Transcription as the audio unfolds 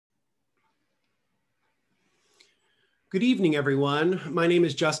Good evening, everyone. My name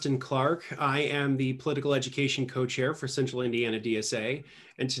is Justin Clark. I am the Political Education Co-Chair for Central Indiana DSA.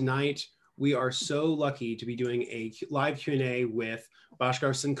 And tonight, we are so lucky to be doing a live Q&A with Bhaskar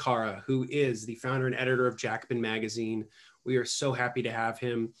Sunkara, who is the founder and editor of Jacobin magazine. We are so happy to have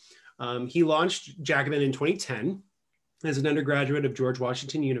him. He launched Jacobin in 2010 as an undergraduate of George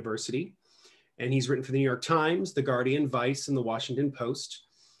Washington University. And he's written for the New York Times, The Guardian, Vice, and the Washington Post.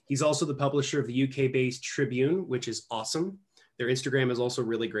 He's also the publisher of the UK-based Tribune, which is awesome. Their Instagram is also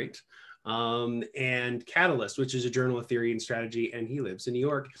really great. And Catalyst, which is a journal of theory and strategy, and he lives in New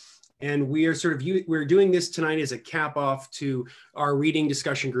York. And we are we're doing this tonight as a cap off to our reading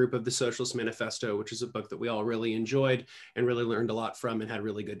discussion group of the Socialist Manifesto, which is a book that we all really enjoyed and really learned a lot from and had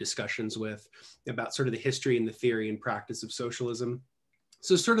really good discussions with about sort of the history and the theory and practice of socialism.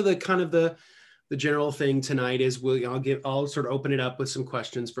 So sort of the general thing tonight is I'll sort of open it up with some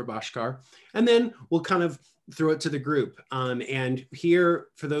questions for Bhaskar, and then we'll kind of throw it to the group. And here,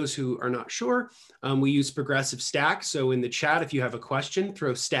 for those who are not sure, we use progressive stack. So in the chat, if you have a question,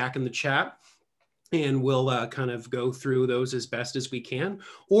 throw stack in the chat, and we'll kind of go through those as best as we can.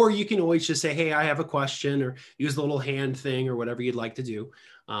 Or you can always just say, hey, I have a question, or use the little hand thing or whatever you'd like to do.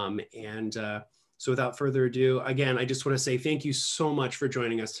 So without further ado, again, I just want to say thank you so much for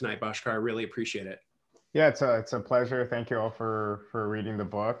joining us tonight, Bhaskar. I really appreciate it. Yeah, it's a pleasure. Thank you all for reading the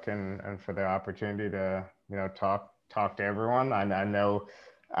book and for the opportunity to talk to everyone. I know,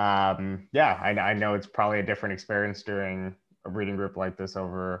 I know it's probably a different experience during a reading group like this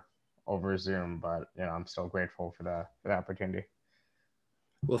over Zoom, but I'm still grateful for the opportunity.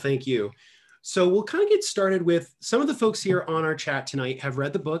 Well, thank you. So we'll kind of get started with some of the folks here on our chat tonight have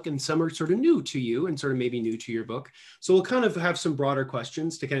read the book, and some are sort of new to you and sort of maybe new to your book. So we'll kind of have some broader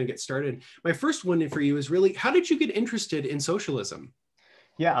questions to kind of get started. My first one for you is really, how did you get interested in socialism?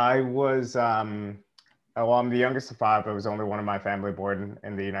 Yeah, I was, I'm the youngest of five. I was only one of my family born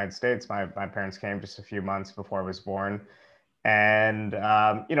in the United States. My parents came just a few months before I was born. And,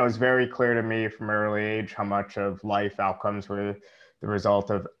 it was very clear to me from an early age how much of life outcomes were the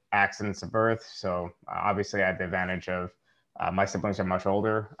result of accidents of birth. So obviously I had the advantage of my siblings are much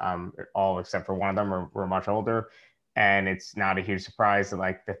older, all except for one of them were much older. And it's not a huge surprise that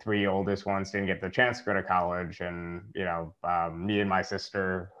like the three oldest ones didn't get the chance to go to college. And, me and my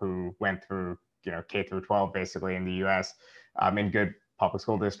sister who went through, K through 12 basically in the US in good public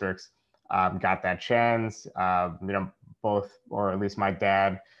school districts got that chance. Both, or at least my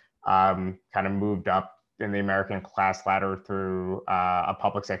dad kind of moved up in the American class ladder through a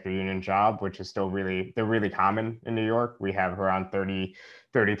public sector union job, which is still they're really common in New York. We have around 33%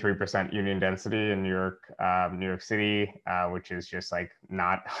 union density in New York City, which is just like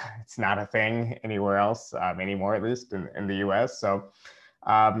it's not a thing anywhere else anymore, at least in the US. So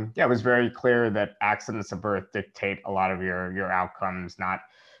it was very clear that accidents of birth dictate a lot of your outcomes, not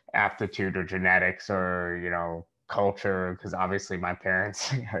aptitude or genetics or, culture, because obviously my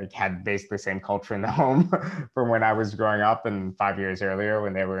parents had basically the same culture in the home from when I was growing up and 5 years earlier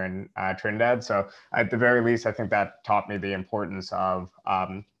when they were in Trinidad. So at the very least, I think that taught me the importance of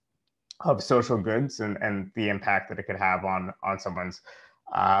social goods and the impact that it could have on someone's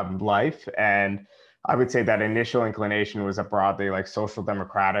life. And I would say that initial inclination was a broadly like social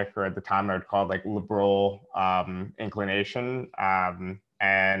democratic, or at the time I would call it like liberal inclination.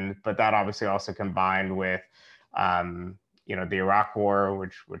 But that obviously also combined with the Iraq War,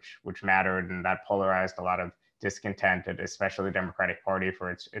 which mattered, and that polarized a lot of discontent, especially the Democratic Party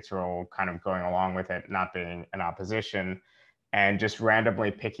for its role kind of going along with it, not being an opposition, and just randomly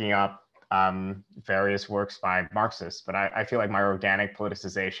picking up various works by Marxists. But I feel like my organic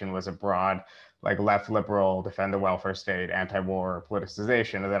politicization was a broad, like left liberal, defend the welfare state, anti-war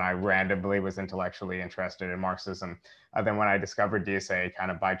politicization. And then I randomly was intellectually interested in Marxism. Then when I discovered DSA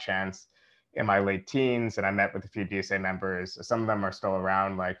kind of by chance, in my late teens, and I met with a few DSA members. Some of them are still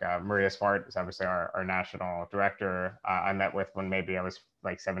around, like Maria Svart is obviously our national director. I met with when maybe I was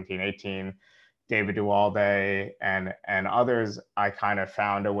like 17, 18, David Duwalde, and others. I kind of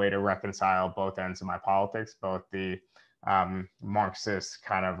found a way to reconcile both ends of my politics, both the Marxist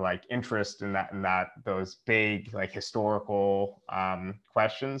kind of like interest in those big like historical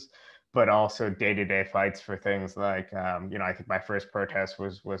questions, but also day-to-day fights for things like, I think my first protest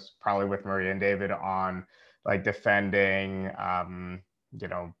was probably with Maria and David on like defending,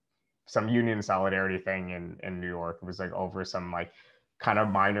 some union solidarity thing in New York. It was like over some like kind of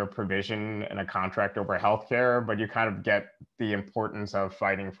minor provision in a contract over healthcare, but you kind of get the importance of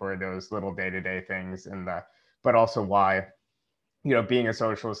fighting for those little day-to-day things but also why, being a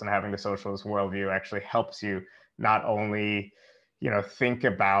socialist and having the socialist worldview actually helps you not only think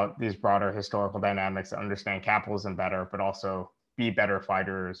about these broader historical dynamics, understand capitalism better, but also be better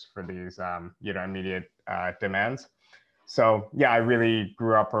fighters for these, immediate demands. So yeah, I really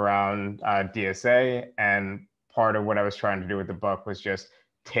grew up around DSA, and part of what I was trying to do with the book was just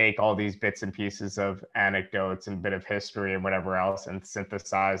take all these bits and pieces of anecdotes and bit of history and whatever else and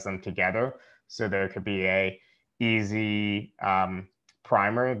synthesize them together so there could be a easy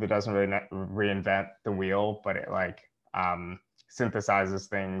primer that doesn't really reinvent the wheel, but it synthesizes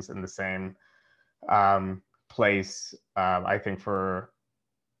things in the same place. I think for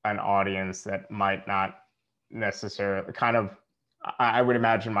an audience that might not necessarily I would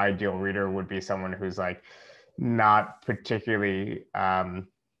imagine my ideal reader would be someone who's not particularly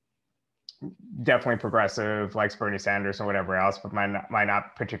definitely progressive, likes Bernie Sanders and whatever else, but might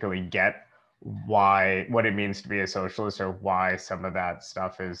not particularly get what it means to be a socialist or why some of that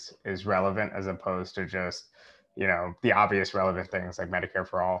stuff is relevant, as opposed to just the obvious relevant things like Medicare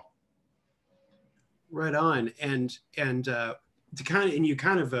for all. Right on. And you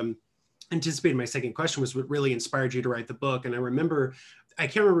kind of anticipated my second question, was what really inspired you to write the book. And I remember, I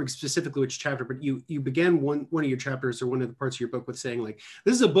can't remember specifically which chapter, but you began one of your chapters or one of the parts of your book with saying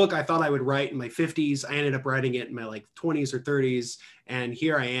this is a book I thought I would write in my 50s. I ended up writing it in my 20s or 30s. And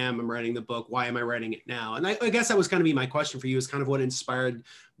here I am, I'm writing the book. Why am I writing it now? And I guess that was going to be my question for you, is kind of what inspired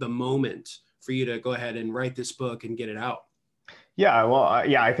the moment for you to go ahead and write this book and get it out. Yeah, well,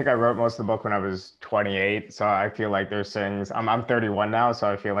 I think I wrote most of the book when I was 28. So I feel like there's things. I'm 31 now, so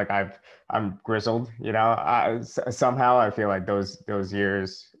I feel like I'm grizzled. Somehow I feel like those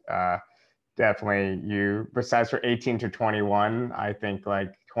years definitely besides for 18 to 21, I think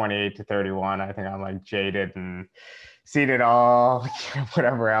 28 to 31, I think I'm jaded and seen it all,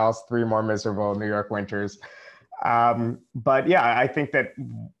 whatever else. 3 more miserable New York winters. But yeah, I think that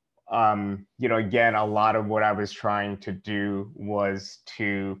again, a lot of what I was trying to do was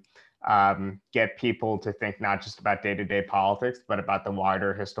to get people to think not just about day-to-day politics, but about the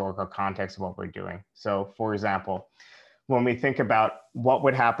wider historical context of what we're doing. So, for example, when we think about what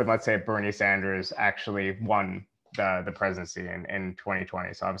would happen, let's say Bernie Sanders actually won the presidency in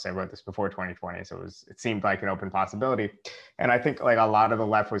 2020. So obviously I wrote this before 2020, so it seemed like an open possibility. And I think a lot of the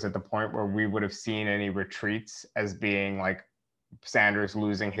left was at the point where we would have seen any retreats as being Sanders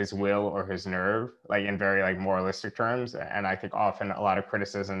losing his will or his nerve, in very moralistic terms. And I think often a lot of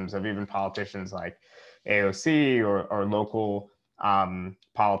criticisms of even politicians like AOC or local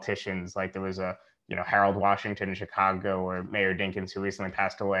politicians, there was a Harold Washington in Chicago, or Mayor Dinkins, who recently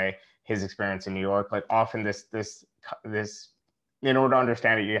passed away, his experience in New York. Often this in order to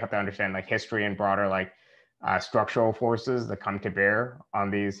understand it, you have to understand history and broader structural forces that come to bear on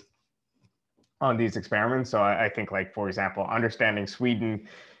these experiments. So I think for example, understanding Sweden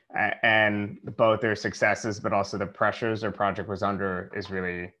and both their successes, but also the pressures their project was under is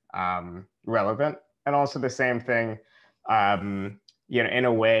really relevant. And also the same thing, in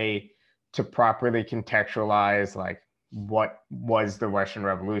a way to properly contextualize what was the Russian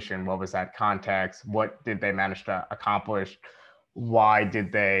Revolution? What was that context? What did they manage to accomplish? Why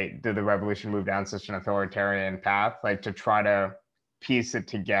did the revolution move down such an authoritarian path? To try to piece it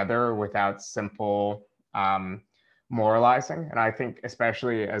together without simple moralizing. And I think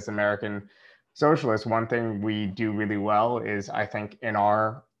especially as American socialists, one thing we do really well is, I think, in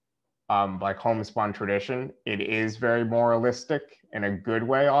our homespun tradition, it is very moralistic in a good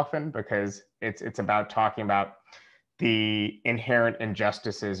way often, because it's about talking about the inherent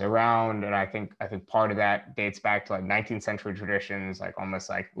injustices around. And I think part of that dates back to 19th century traditions,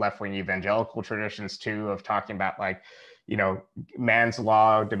 almost left-wing evangelical traditions too, of talking about man's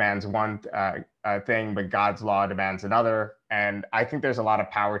law demands one thing, but God's law demands another. And I think there's a lot of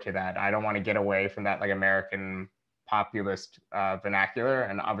power to that. I don't want to get away from that American populist vernacular.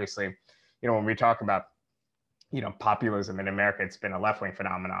 And obviously, when we talk about populism in America, it's been a left-wing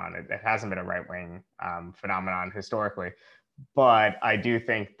phenomenon. It hasn't been a right-wing phenomenon historically. But I do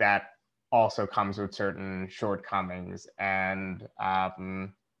think that also comes with certain shortcomings. And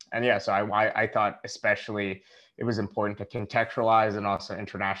yeah, so I thought especially it was important to contextualize and also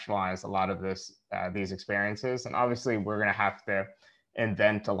internationalize a lot of these experiences. And obviously, we're going to have to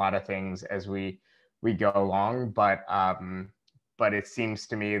invent a lot of things as we go along. But it seems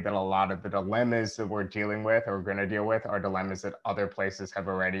to me that a lot of the dilemmas that we're dealing with or going to deal with are dilemmas that other places have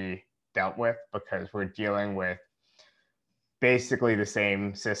already dealt with, because we're dealing with basically the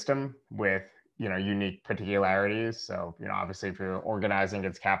same system with unique particularities. So obviously, if you're organizing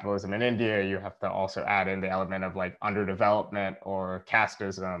against capitalism in India, you have to also add in the element of underdevelopment or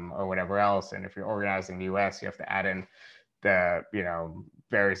casteism or whatever else. And if you're organizing the US, you have to add in the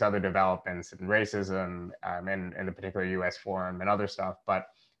various other developments and racism in the particular U.S. forum and other stuff. But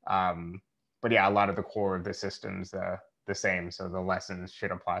yeah, a lot of the core of the system's the same, so the lessons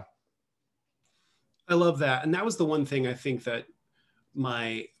should apply. I love that. And that was the one thing I think that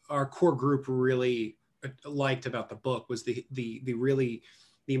our core group really liked about the book was the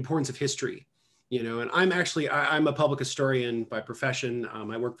importance of history, you know. And I'm a public historian by profession.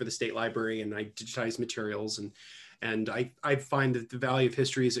 I work for the state library and I digitize materials, and I find that the value of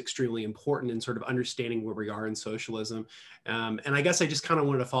history is extremely important in sort of understanding where we are in socialism. And I guess I just kind of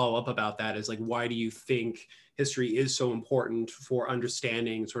wanted to follow up about that, is like, why do you think history is so important for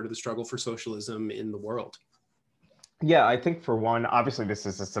understanding sort of the struggle for socialism in the world? Yeah, I think for one, obviously this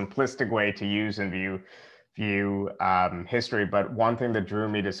is a simplistic way to use and view history, but one thing that drew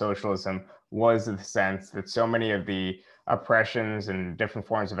me to socialism was the sense that so many of the oppressions and different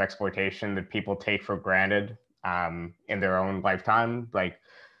forms of exploitation that people take for granted in their own lifetime, like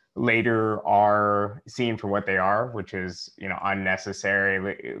later are seen for what they are, which is, you know,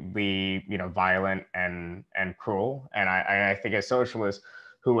 unnecessarily, you know, violent and cruel. And I think as socialists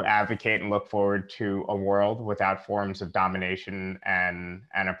who advocate and look forward to a world without forms of domination and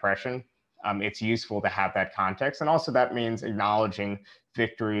oppression, it's useful to have that context. And also that means acknowledging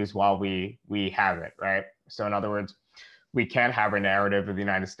victories while we have it, right? So in other words, we can't have a narrative of the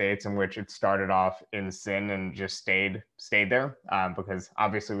United States in which it started off in sin and just stayed there, because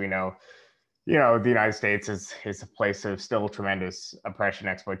obviously we know, you know, the United States is a place of still tremendous oppression,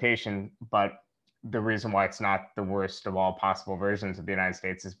 exploitation. But the reason why it's not the worst of all possible versions of the United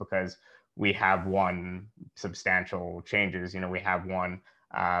States is because we have won substantial changes. You know, we have won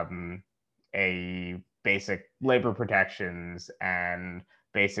a basic labor protections and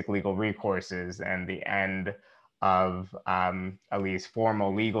basic legal recourses and the end of at least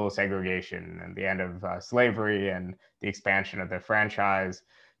formal legal segregation and the end of slavery and the expansion of the franchise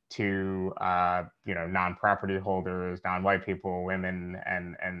to you know, non-property holders, non-white people, women,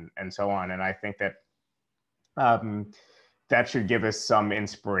 and so on. And I think that that should give us some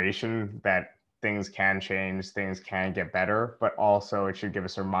inspiration that things can change, things can get better, but also it should give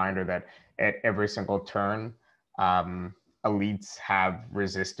us a reminder that at every single turn, elites have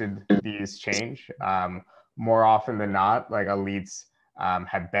resisted these change. More often than not, like elites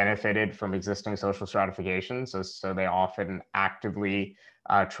have benefited from existing social stratification. So they often actively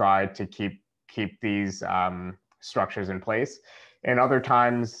try to keep these structures in place. And other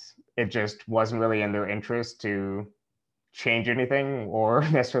times, it just wasn't really in their interest to change anything or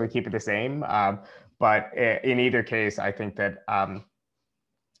necessarily keep it the same. But in either case, I think that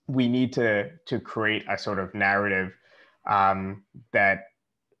we need to create a sort of narrative that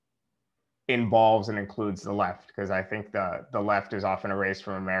involves and includes the left, because I think the left is often erased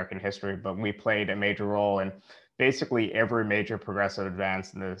from American history, but we played a major role in basically every major progressive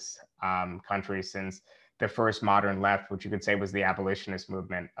advance in this country since the first modern left, which you could say was the abolitionist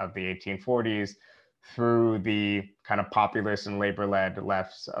movement of the 1840s, through the kind of populist and labor-led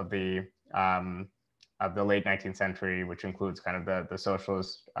lefts of the late 19th century, which includes kind of the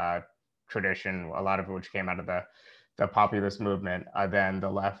socialist tradition, a lot of which came out of the populist movement, then the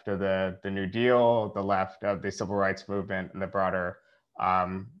left of the New Deal, the left of the civil rights movement, and the broader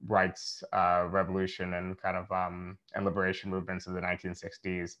rights revolution and kind of and liberation movements of the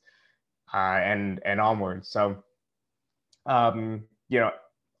 1960s and onwards. So, you know,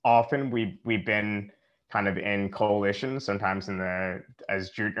 often we've been kind of in coalitions, sometimes as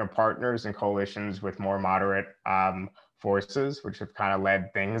junior partners in coalitions with more moderate forces, which have kind of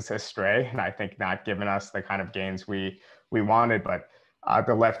led things astray, and I think not given us the kind of gains we wanted. But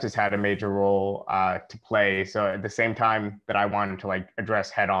the left has had a major role to play. So at the same time that I wanted to like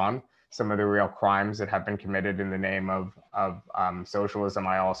address head on some of the real crimes that have been committed in the name of socialism,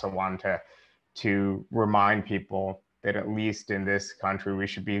 I also wanted to remind people that at least in this country, we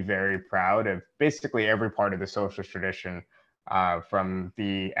should be very proud of basically every part of the socialist tradition, from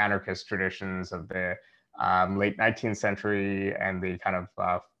the anarchist traditions of the late 19th century and the kind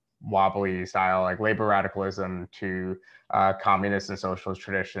of wobbly style like labor radicalism to communist and socialist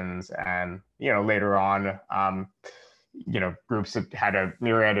traditions. And, you know, later on, you know, groups that had a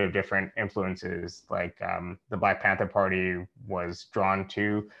myriad of different influences, like the Black Panther Party was drawn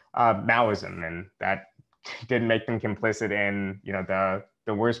to Maoism, and that didn't make them complicit in, you know,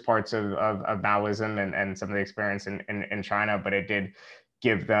 the worst parts of Maoism and some of the experience in China, but it did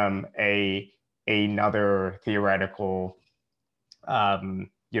give them another theoretical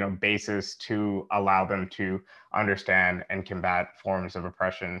you know, basis to allow them to understand and combat forms of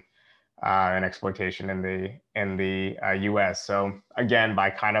oppression and exploitation in the US. So again,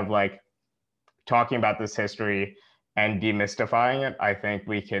 by kind of like talking about this history and demystifying it, I think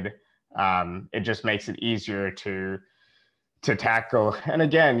we could, it just makes it easier to tackle. And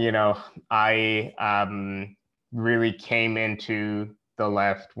again, I really came into the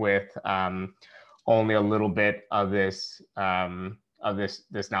left with only a little bit of this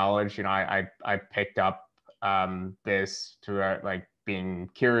knowledge. I picked up this through like being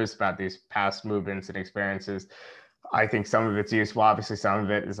curious about these past movements and experiences. I think some of it's useful. Obviously, some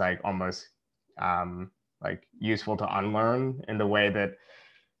of it is like almost like useful to unlearn in the way that,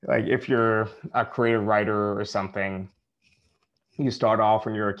 like, if you're a creative writer or something, you start off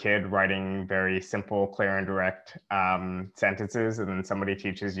when you're a kid writing very simple, clear, and direct sentences, and then somebody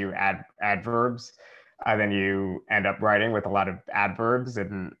teaches you adverbs. Then you end up writing with a lot of adverbs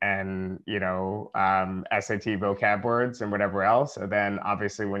and SAT vocab words and whatever else. And then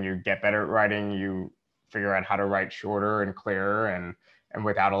obviously when you get better at writing, you figure out how to write shorter and clearer and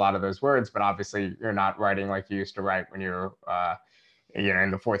without a lot of those words. But obviously you're not writing like you used to write when you're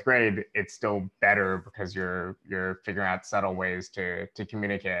in the fourth grade. It's still better because you're figuring out subtle ways to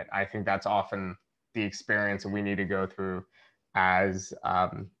communicate. I think that's often the experience that we need to go through as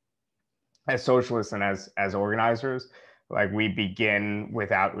socialists and as organizers. Like, we begin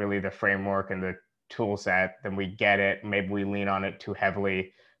without really the framework and the tool set, then we get it, maybe we lean on it too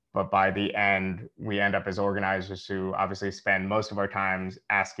heavily, but by the end we end up as organizers who obviously spend most of our times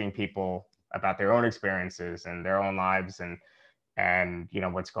asking people about their own experiences and their own lives and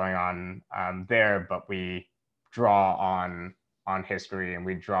what's going on there, but we draw on history and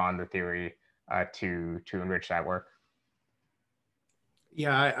we draw on the theory to enrich that work.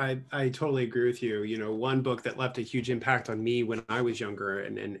 Yeah, I totally agree with you. One book that left a huge impact on me when I was younger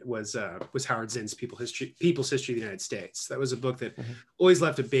and was Howard Zinn's People's History of the United States. That was a book that always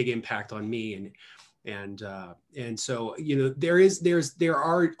left a big impact on me. And so, there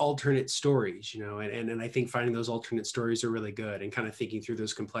are alternate stories, and I think finding those alternate stories are really good, and kind of thinking through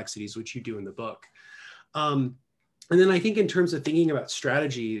those complexities, which you do in the book. And then I think in terms of thinking about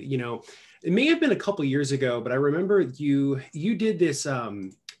strategy, it may have been a couple years ago, but I remember you did this, I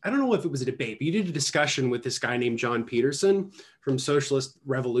don't know if it was a debate, but you did a discussion with this guy named John Peterson from Socialist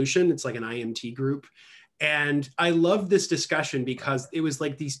Revolution. It's like an IMT group. And I loved this discussion because it was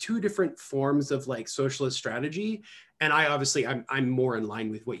like these two different forms of like socialist strategy. And I'm more in line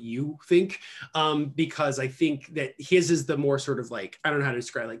with what you think, because I think that his is the more sort of like, I don't know how to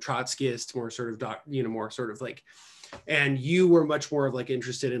describe, like Trotskyist, more sort of, more sort of like, and you were much more of like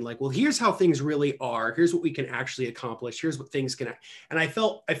interested in like, well, here's how things really are. Here's what we can actually accomplish. Here's what things can, and I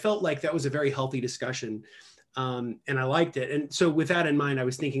felt like that was a very healthy discussion. And I liked it. And so with that in mind, I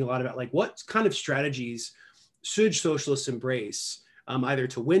was thinking a lot about like, what kind of strategies should socialists embrace, either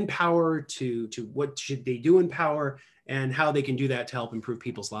to win power, to what should they do in power, and how they can do that to help improve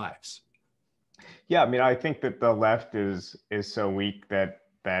people's lives. Yeah, I mean, I think that the left is so weak that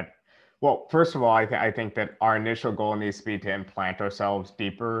well, first of all, I think that our initial goal needs to be to implant ourselves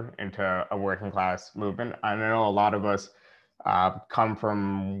deeper into a working class movement. I know a lot of us come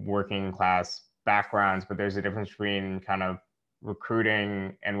from working class backgrounds, but there's a difference between kind of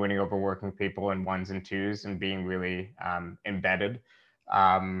recruiting and winning over working people in ones and twos and being really embedded.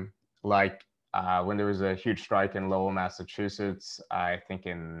 When there was a huge strike in Lowell, Massachusetts, I think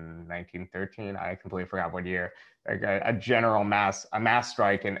in 1913, I completely forgot what year, like a mass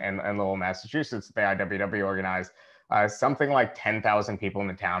strike in Lowell, Massachusetts, the IWW organized. Something like 10,000 people in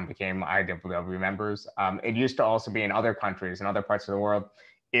the town became IWW members. It used to also be in other countries, in other parts of the world.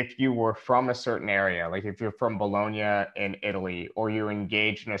 If you were from a certain area, like if you're from Bologna in Italy, or you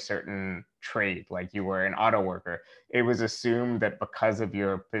engaged in a certain trade, like you were an auto worker, it was assumed that because of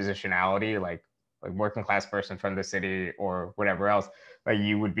your positionality, like working class person from the city or whatever else, like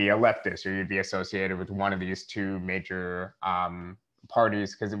you would be a leftist or you'd be associated with one of these two major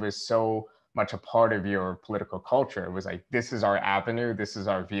parties, because it was so much a part of your political culture. It was like, this is our avenue, this is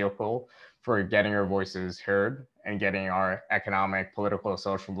our vehicle for getting our voices heard and getting our economic, political,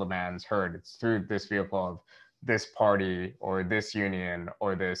 social demands heard. It's through this vehicle of this party or this union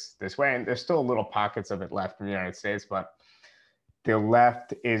or this way. And there's still little pockets of it left in the United States, but the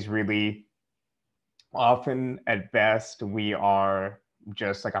left is really often, at best, we are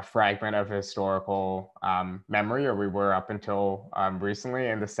just like a fragment of historical memory, or we were up until recently,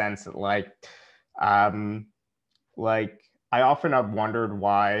 in the sense that I often have wondered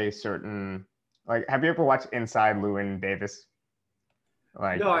why certain, like, have you ever watched Inside Llewyn Davis?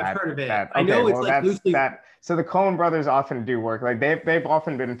 No, I've heard of it. Okay, I know it's well, like that's loosely. that. So the Coen brothers often do work. Like they've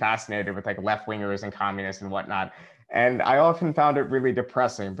often been fascinated with like left wingers and communists and whatnot. And I often found it really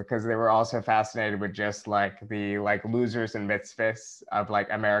depressing because they were also fascinated with just like the like losers and misfits of like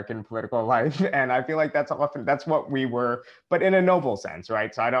American political life. And I feel like that's what we were, but in a noble sense,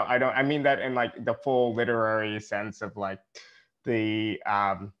 right? So I mean that in like the full literary sense of like the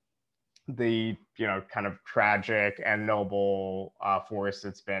kind of tragic and noble force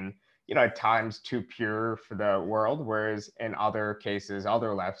that's been at times too pure for the world, whereas in other cases,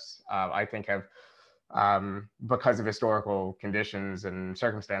 other lefts, I think have because of historical conditions and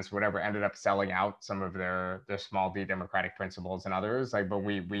circumstance, whatever, ended up selling out some of their small d democratic principles and others. Like, but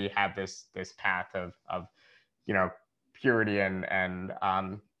we have this path of purity and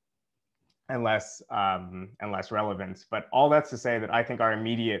less relevance. But all that's to say that I think our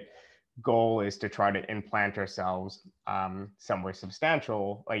immediate goal is to try to implant ourselves somewhere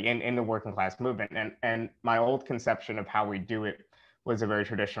substantial, like in the working class movement. And my old conception of how we do it was a very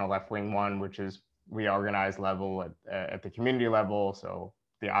traditional left wing one, which is we organize level at the community level. So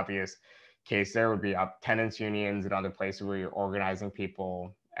the obvious case there would be tenants unions and other places where you're organizing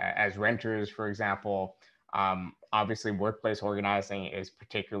people as renters, for example. Obviously, workplace organizing is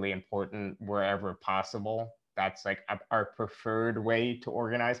particularly important wherever possible. That's like our preferred way to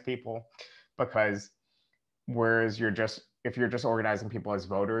organize people, because whereas if you're just organizing people as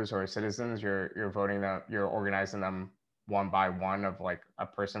voters or as citizens, you're organizing them one by one of like a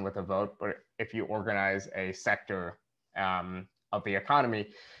person with a vote. But if you organize a sector of the economy,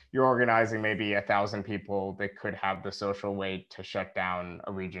 you're organizing maybe 1,000 people that could have the social weight to shut down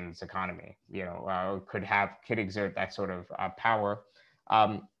a region's economy. Could exert that sort of power.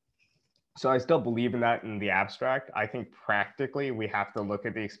 So I still believe in that in the abstract. I think practically we have to look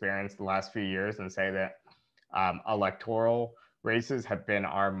at the experience the last few years and say that electoral races have been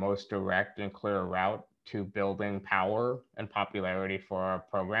our most direct and clear route to building power and popularity for our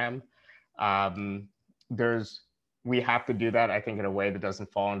program. We have to do that, I think, in a way that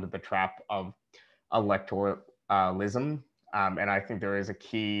doesn't fall into the trap of electoralism. And I think there is a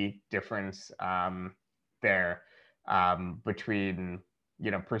key difference there between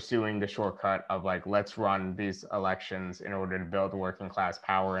pursuing the shortcut of like, let's run these elections in order to build working class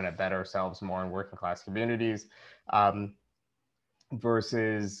power and embed ourselves more in working class communities,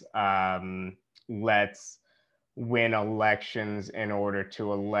 versus let's win elections in order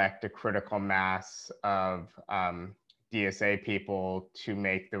to elect a critical mass of DSA people to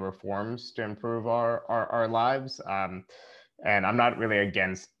make the reforms to improve our lives. And I'm not really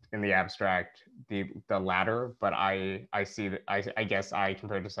against, in the abstract, the latter, but I see that I guess I,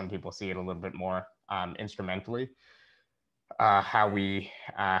 compared to some people, see it a little bit more instrumentally, how we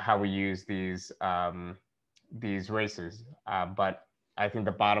use these races. But I think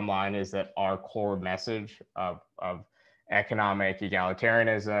the bottom line is that our core message of economic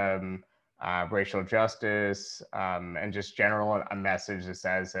egalitarianism, racial justice, and just general a message that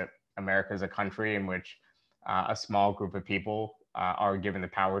says that America is a country in which a small group of people are given the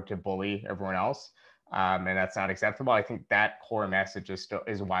power to bully everyone else, and that's not acceptable. I think that core message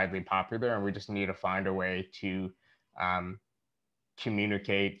is widely popular, and we just need to find a way to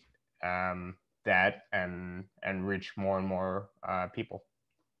communicate that and reach more and more people.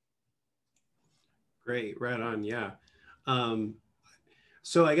 Great, right on, yeah.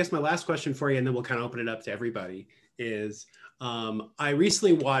 So I guess my last question for you, and then we'll kind of open it up to everybody, is I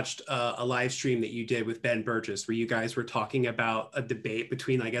recently watched a live stream that you did with Ben Burgess, where you guys were talking about a debate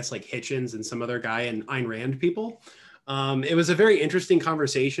between, I guess, like Hitchens and some other guy and Ayn Rand people. It was a very interesting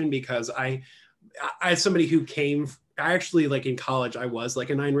conversation because I as somebody who I actually, like in college, I was like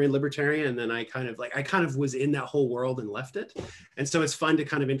an Ayn Rand libertarian, and then I kind of was in that whole world and left it. And so it's fun to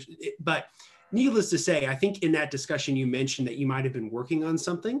kind of, but needless to say, I think in that discussion you mentioned that you might have been working on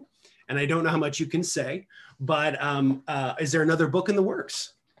something, and I don't know how much you can say, but is there another book in the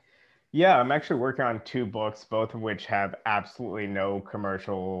works? Yeah, I'm actually working on 2 books, both of which have absolutely no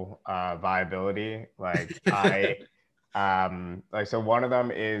commercial viability. So one of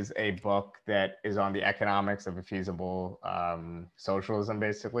them is a book that is on the economics of a feasible socialism,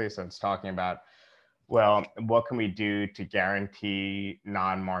 basically. So it's talking about, well, what can we do to guarantee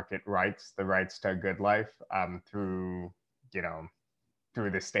non-market rights, the rights to a good life, through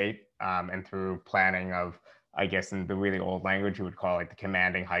the state, and through planning of, I guess in the really old language, you would call it the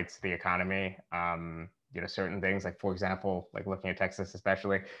commanding heights of the economy. Certain things, like, for example, like looking at Texas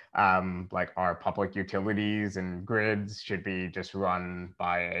especially, like our public utilities and grids should be just run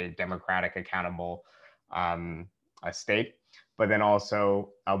by a democratic, accountable a state. but then also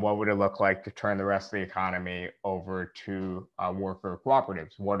what would it look like to turn the rest of the economy over to worker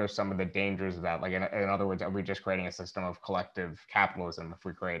cooperatives? What are some of the dangers of that? Like, in other words, are we just creating a system of collective capitalism if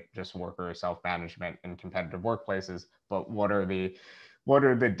we create just worker self-management in competitive workplaces? But what are the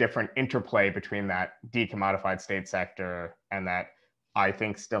different interplay between that decommodified state sector and that I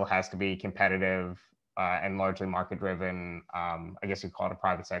think still has to be competitive and largely market driven? I guess you call it a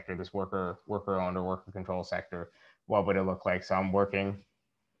private sector, this worker owned or worker control sector. What would it look like? So I'm working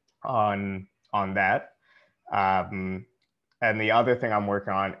on that. And the other thing I'm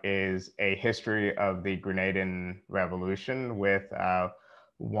working on is a history of the Grenadian Revolution with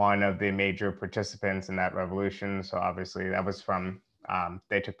one of the major participants in that revolution. So obviously that was from,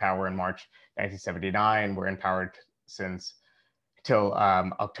 they took power in March 1979. We're in power since till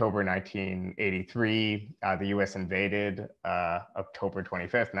October 1983. The US invaded October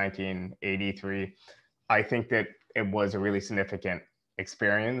 25th, 1983. I think that it was a really significant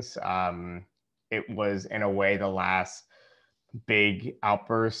experience. It was in a way the last big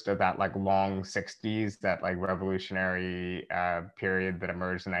outburst of that like long 60s, that like revolutionary period that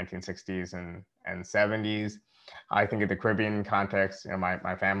emerged in the 1960s and 70s. I think in the Caribbean context, you know,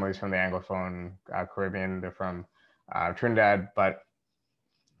 my family's from the Anglophone Caribbean, they're from Trinidad, but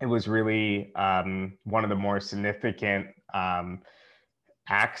it was really one of the more significant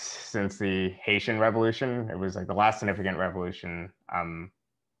acts since the Haitian Revolution. It was like the last significant revolution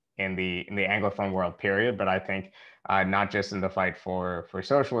in the Anglophone world period. But I think not just in the fight for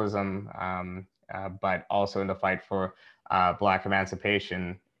socialism, but also in the fight for Black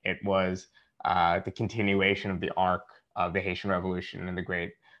emancipation, it was the continuation of the arc of the Haitian Revolution and the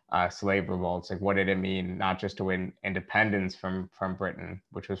Great slave revolts. Like, what did it mean not just to win independence from Britain,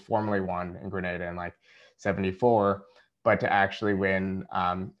 which was formally won in Grenada in like 74, but to actually win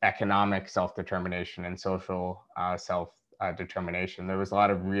economic self-determination and social self-determination. There was a lot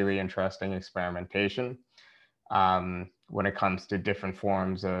of really interesting experimentation when it comes to different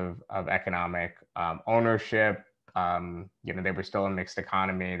forms of economic ownership. You know, they were still a mixed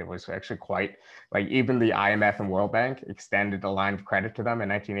economy. There was actually quite, like, even the IMF and World Bank extended a line of credit to them in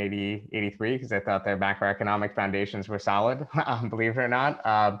 1983 because they thought their macroeconomic foundations were solid, believe it or not.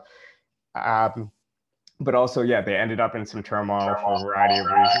 But also, yeah, they ended up in some turmoil for a variety of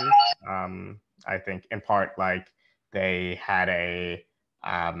reasons. I think in part, like, they had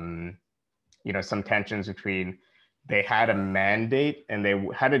you know, some tensions between, they had a mandate and they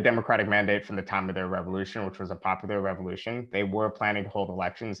had a democratic mandate from the time of their revolution, which was a popular revolution. They were planning to hold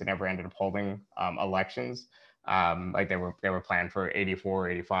elections. They never ended up holding elections. Like they were planned for 84,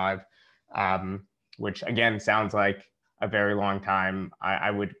 85, which again sounds like a very long time.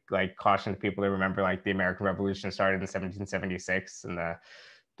 I would like caution people to remember, like, the American Revolution started in 1776, and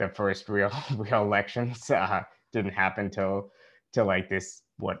the first real elections didn't happen till like this,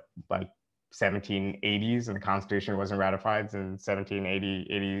 what, like 1780s, and the Constitution wasn't ratified in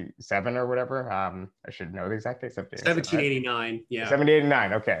 1787 or whatever. I should know the exact date. 1789. Yeah.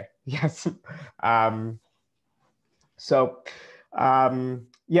 1789. Okay. Yes. So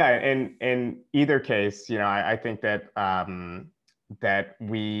yeah, in either case, you know, I think that that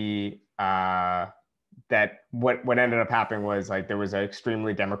we that what ended up happening was, like, there was an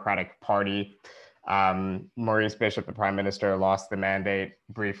extremely democratic party. Maurice Bishop, the prime minister, lost the mandate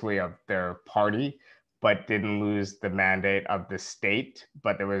briefly of their party, but didn't lose the mandate of the state.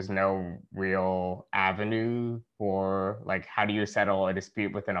 But there was no real avenue for, like, how do you settle a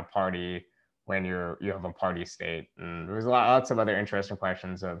dispute within a party when you have a party state? And there was lots of other interesting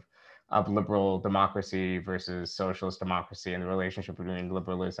questions of liberal democracy versus socialist democracy and the relationship between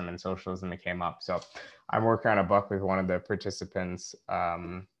liberalism and socialism that came up. So I'm working on a book with one of the participants,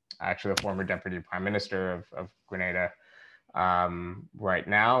 actually the former deputy prime minister of Grenada right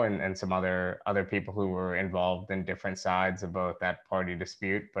now, and some other people who were involved in different sides of both that party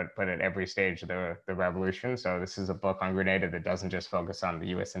dispute, but at every stage of the revolution. So this is a book on Grenada that doesn't just focus on the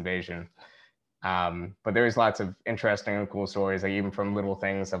US invasion. But there's lots of interesting and cool stories, like even from little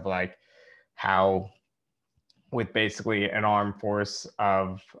things of, like, how with basically an armed force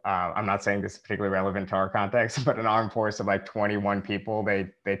of, I'm not saying this is particularly relevant to our context, but an armed force of like 21 people,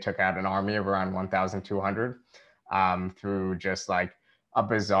 they took out an army of around 1,200 through just like a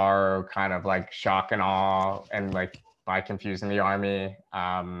bizarre kind of like shock and awe, and like by confusing the army.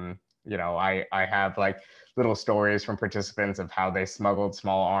 You know, I have like little stories from participants of how they smuggled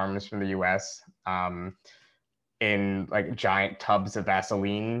small arms from the US in like giant tubs of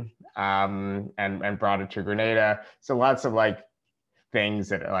Vaseline and brought it to Grenada. So lots of like things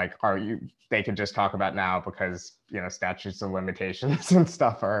that are like, they could just talk about now because, you know, statutes of limitations and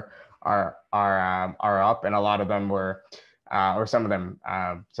stuff are up, and a lot of them were or some of them,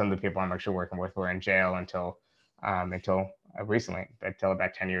 some of the people I'm actually working with were in jail until recently, until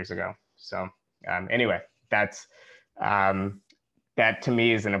about 10 years ago. So anyway, that's that to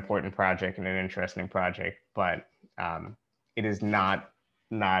me is an important project and an interesting project, but it is not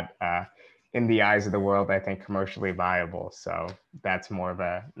in the eyes of the world, I think, commercially viable. So that's more of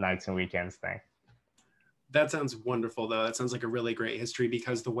a nights and weekends thing. That sounds wonderful, though. That sounds like a really great history,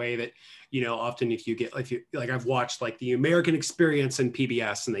 because the way that, often if you like, I've watched like the American Experience and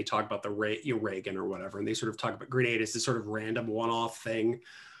PBS, and they talk about the Reagan or whatever, and they sort of talk about Grenade as this sort of random one-off thing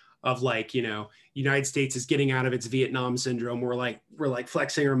of like, United States is getting out of its Vietnam syndrome. We're like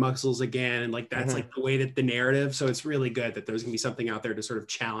flexing our muscles again. And like, that's like the way that the narrative. So it's really good that there's gonna be something out there to sort of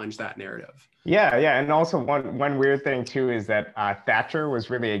challenge that narrative. Yeah, yeah. And also one weird thing too is that Thatcher was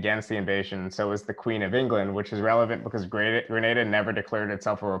really against the invasion. So was the Queen of England, which is relevant because Grenada never declared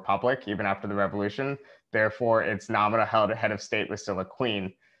itself a republic, even after the revolution. Therefore, its nominal head of state was still a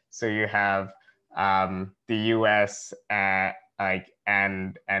queen. So you have the US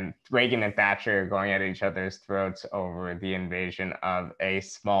and Reagan and Thatcher going at each other's throats over the invasion of a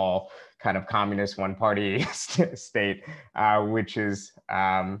small kind of communist one-party state, which is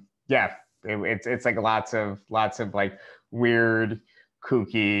yeah, it's like lots of like weird,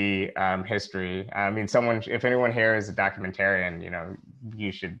 kooky history. I mean, if anyone here is a documentarian,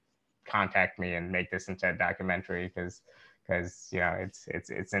 you should contact me and make this into a documentary, because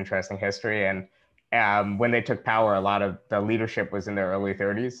it's interesting history. And when they took power, a lot of the leadership was in their early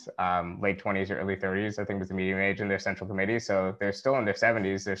 30s, late 20s or early 30s, I think was the median age in their central committee. So they're still in their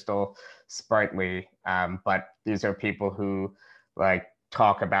 70s. They're still sprightly. But these are people who like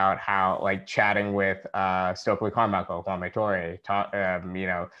talk about how, like, chatting with Stokely Carmichael, Kwame Ture,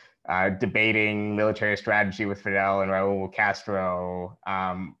 debating military strategy with Fidel and Raul Castro,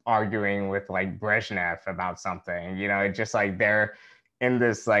 arguing with like Brezhnev about something. It's just like they're in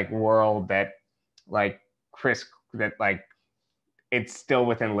this like world that like it's still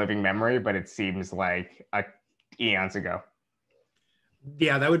within living memory, but it seems like eons ago.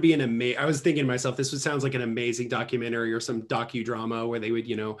 Yeah, that would be an amazing. I was thinking to myself, sounds like an amazing documentary or some docudrama where they would,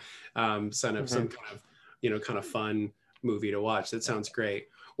 some kind of fun movie to watch. That sounds great.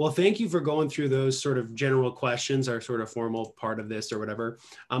 Well, thank you for going through those sort of general questions, our sort of formal part of this or whatever.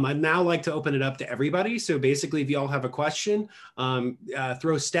 I'd now like to open it up to everybody. So basically, if you all have a question,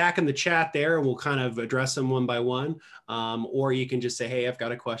 throw stack in the chat there, and we'll kind of address them one by one. Or you can just say, hey, I've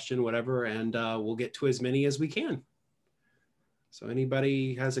got a question, whatever, and we'll get to as many as we can. So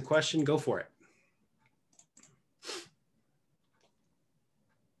anybody has a question, go for it.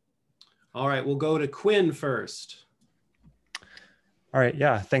 All right, we'll go to Quinn first. All right,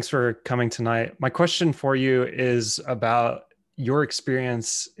 yeah, thanks for coming tonight. My question for you is about your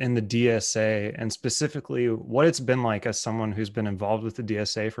experience in the DSA, and specifically what it's been like as someone who's been involved with the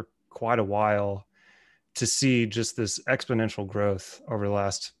DSA for quite a while, to see just this exponential growth over the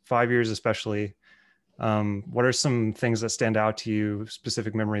last 5 years, especially. What are some things that stand out to you,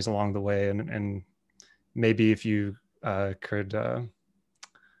 specific memories along the way? And maybe if you could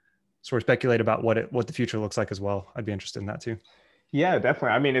sort of speculate about what the future looks like as well, I'd be interested in that too. Yeah,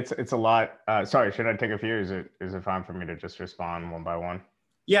 definitely. I mean, it's a lot. Sorry, should I take a few? Is it fine for me to just respond one by one?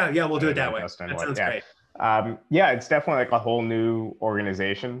 Yeah, we'll do it that way. That sounds great. Yeah, it's definitely like a whole new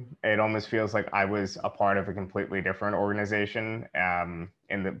organization. It almost feels like I was a part of a completely different organization.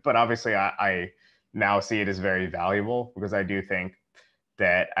 But obviously, I now see it as very valuable, because I do think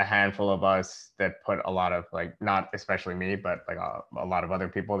that a handful of us that put a lot of, like, not especially me, but like a lot of other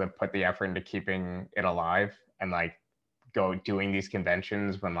people that put the effort into keeping it alive, and like doing these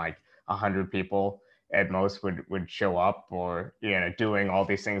conventions when like 100 people at most would show up, or doing all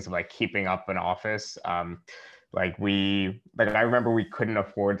these things of like keeping up an office. I remember we couldn't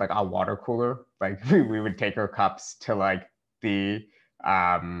afford like a water cooler. Like we would take our cups to like the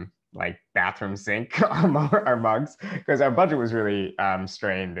like bathroom sink, our mugs, because our budget was really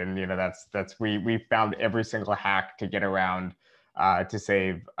strained. And we found every single hack to get around to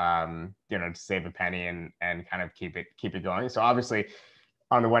save to save a penny and kind of keep it going. So obviously,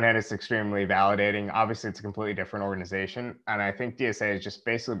 on the one hand, it's extremely validating. Obviously, it's a completely different organization, and I think DSA has just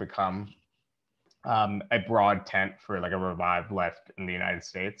basically become a broad tent for like a revived left in the United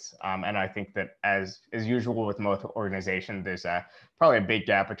States. And I think that as usual with most organizations, there's probably a big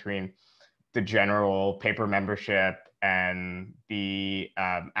gap between the general paper membership and the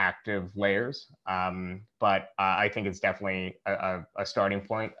active layers. But I think it's definitely a starting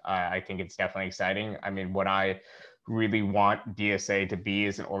point. I think it's definitely exciting. I mean, what I really want DSA to be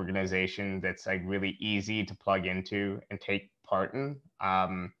is an organization that's like really easy to plug into and take part in.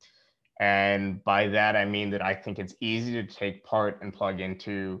 And by that, I mean that I think it's easy to take part and plug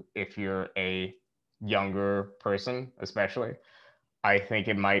into if you're a younger person, especially. I think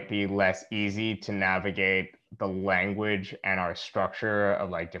it might be less easy to navigate the language and our structure of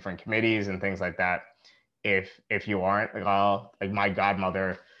like different committees and things like that if you aren't. Like my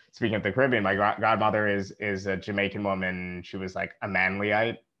godmother, speaking of the Caribbean, my godmother is a Jamaican woman. She was like a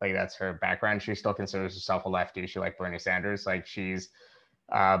Manlyite, like that's her background. She still considers herself a lefty. She like Bernie Sanders. Like she's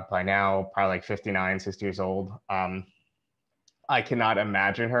by now probably like 59, 60 years old. I cannot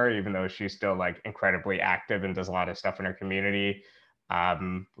imagine her, even though she's still like incredibly active and does a lot of stuff in her community.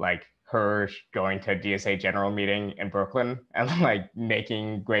 Like her going to a DSA general meeting in Brooklyn and like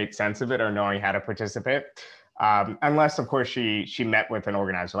making great sense of it or knowing how to participate. Unless of course she met with an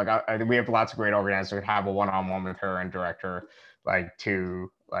organizer. Like we have lots of great organizers who have a one-on-one with her and direct her like to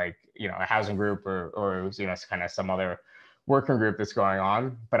like, you know, a housing group or you know, kind of some other working group that's going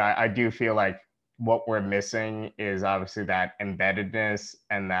on. But I do feel like what we're missing is obviously that embeddedness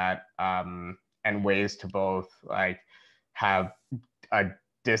and that and ways to both like have a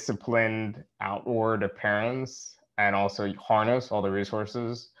disciplined outward appearance and also harness all the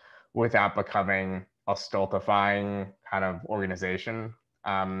resources without becoming a stultifying kind of organization.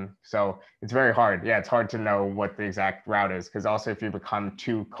 So it's very hard. Yeah, it's hard to know what the exact route is, because also if you become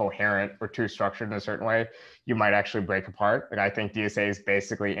too coherent or too structured in a certain way, you might actually break apart. Like I think DSA is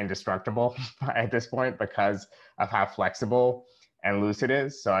basically indestructible at this point because of how flexible and loose it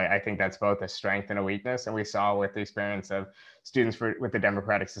is. So I think that's both a strength and a weakness. And we saw with the experience of students with the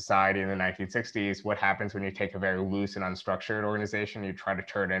Democratic Society in the 1960s, what happens when you take a very loose and unstructured organization, you try to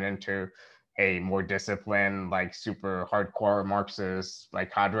turn it into a more disciplined, like super hardcore Marxist,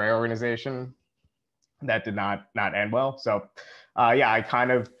 like cadre organization. That did not end well. So yeah, I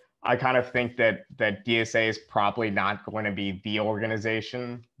kind of think that DSA is probably not going to be the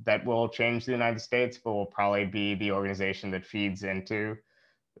organization that will change the United States, but will probably be the organization that feeds into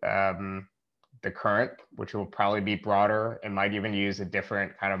the current, which will probably be broader and might even use a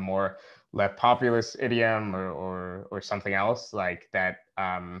different kind of more left populist idiom or something else like that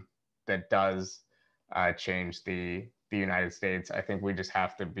that does change the United States. I think we just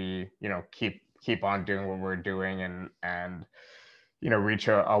have to be, you know, keep on doing what we're doing and you know, reach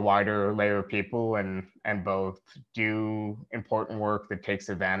a wider layer of people and both do important work that takes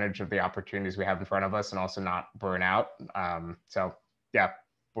advantage of the opportunities we have in front of us and also not burn out. So yeah,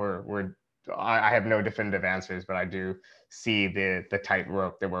 I have no definitive answers, but I do see the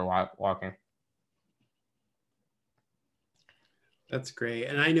tightrope that we're walking. That's great.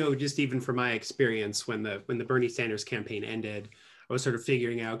 And I know just even from my experience, when the Bernie Sanders campaign ended, I was sort of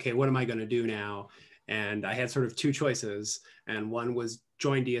figuring out, okay, what am I going to do now? And I had sort of two choices. And one was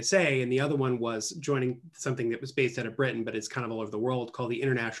join DSA, and the other one was joining something that was based out of Britain, but it's kind of all over the world, called the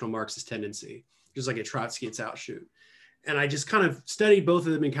International Marxist Tendency, just like a Trotskyist outshoot. And I just kind of studied both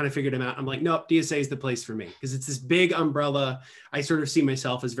of them and kind of figured them out. I'm like, nope, DSA is the place for me, because it's this big umbrella. I sort of see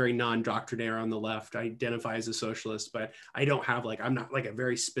myself as very non-doctrinaire on the left. I identify as a socialist, but I don't have like, I'm not like a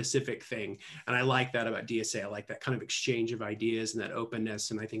very specific thing. And I like that about DSA. I like that kind of exchange of ideas and that openness.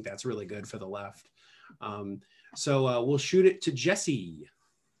 And I think that's really good for the left. So we'll shoot it to Jesse.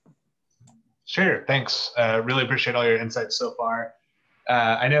 Sure, thanks. Really appreciate all your insights so far.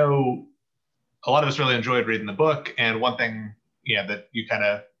 I know a lot of us really enjoyed reading the book, and one thing, yeah, that you kind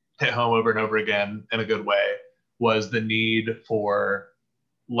of hit home over and over again in a good way was the need for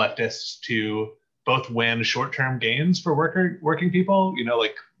leftists to both win short-term gains for working people, you know,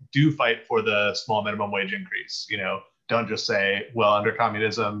 like do fight for the small minimum wage increase, you know, don't just say, well, under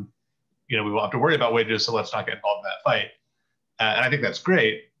communism, you know, we won't have to worry about wages, so let's not get involved in that fight. And I think that's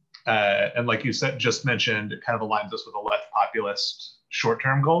great. And like you said, just mentioned, it kind of aligns us with the left populist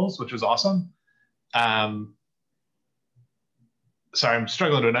short-term goals, which is awesome. Sorry, I'm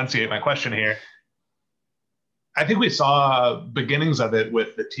struggling to enunciate my question here. I think we saw beginnings of it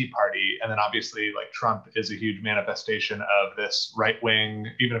with the Tea Party, and then obviously like Trump is a huge manifestation of this right-wing,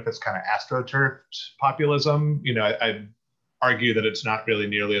 even if it's kind of astroturfed populism. You know, I'd argue that it's not really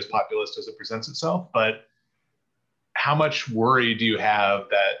nearly as populist as it presents itself, but how much worry do you have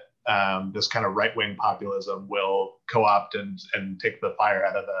that this kind of right-wing populism will co-opt and take the fire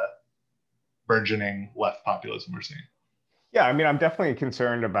out of the burgeoning left populism we're seeing? Yeah, I mean, I'm definitely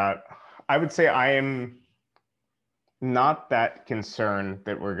concerned about, I would say I am not that concerned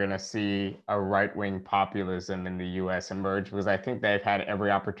that we're going to see a right-wing populism in the US emerge, because I think they've had every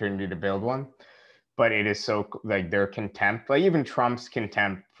opportunity to build one. But it is so, like, their contempt, like even Trump's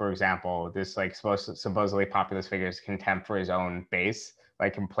contempt, for example, this like supposedly populist figure's contempt for his own base,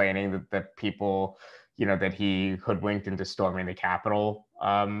 like complaining that people, you know, that he hoodwinked into storming the Capitol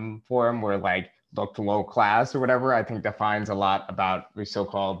forum where like look to low class or whatever, I think defines a lot about the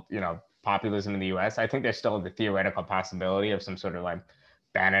so-called, populism in the US. I think there's still the theoretical possibility of some sort of like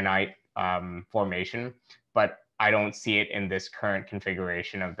Bannonite formation, but I don't see it in this current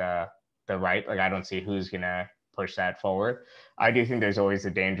configuration of the right. Like I don't see who's gonna push that forward. I do think there's always a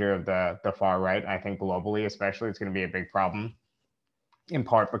danger of the far right. I think globally, especially, it's going to be a big problem, in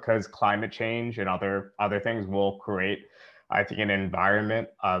part because climate change and other things will create, I think, an environment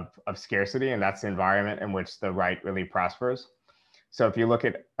of scarcity, and that's the environment in which the right really prospers. So if you look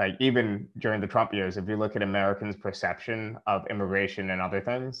at, like, even during the Trump years, if you look at Americans' perception of immigration and other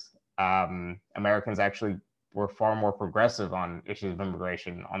things, Americans actually were far more progressive on issues of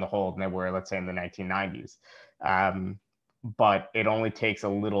immigration on the whole than they were, let's say, in the 1990s. But it only takes a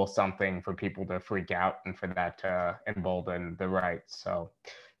little something for people to freak out and for that to embolden the right. So,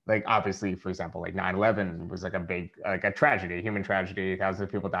 like, obviously, for example, like 9/11 was like a big, like a tragedy, human tragedy, thousands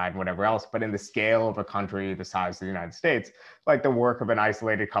of people died and whatever else. But in the scale of a country the size of the United States, like the work of an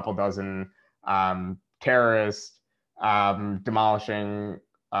isolated couple dozen terrorists demolishing,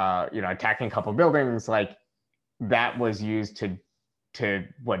 attacking a couple buildings, like that was used to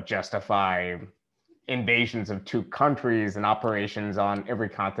justify invasions of 2 countries and operations on every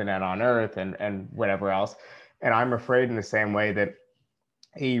continent on Earth and whatever else. And I'm afraid in the same way that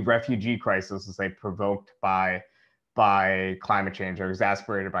a refugee crisis is like provoked by climate change or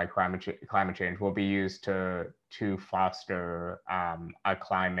exacerbated by climate change will be used to foster a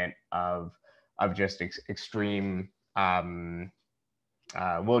climate of just extreme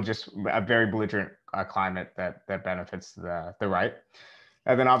just a very belligerent climate that benefits the right.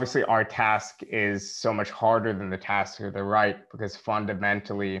 And then obviously our task is so much harder than the task of the right, because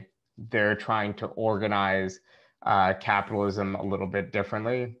fundamentally they're trying to organize capitalism a little bit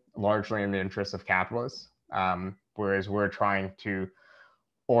differently, largely in the interest of capitalists, whereas we're trying to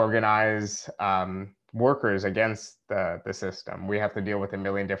organize workers against the system. We have to deal with a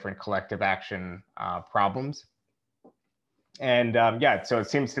million different collective action problems. And so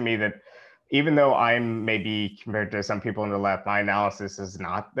it seems to me that even though I'm maybe, compared to some people on the left, my analysis is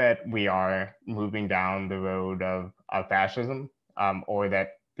not that we are moving down the road of fascism or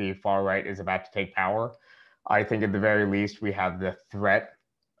that the far right is about to take power. I think at the very least, we have the threat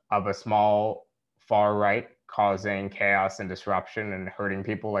of a small far right causing chaos and disruption and hurting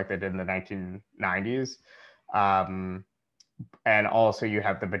people like they did in the 1990s. And also you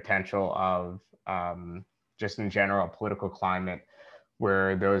have the potential of just in general political climate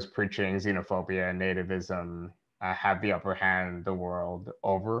where those preaching xenophobia and nativism have the upper hand the world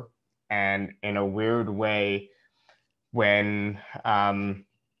over. And in a weird way, when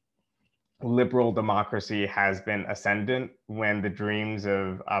liberal democracy has been ascendant, when the dreams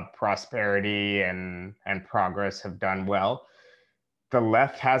of prosperity and progress have done well, the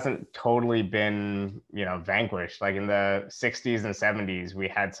left hasn't totally been, vanquished. Like in the 60s and 70s, we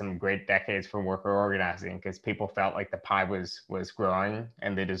had some great decades for worker organizing because people felt like the pie was growing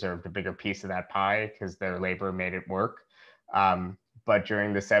and they deserved a bigger piece of that pie because their labor made it work. But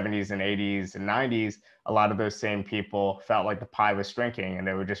during the 70s and 80s and 90s, a lot of those same people felt like the pie was shrinking, and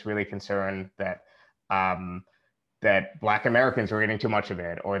they were just really concerned that that Black Americans were getting too much of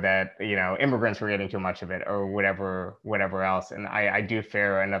it, or that immigrants were getting too much of it, or whatever else. And I do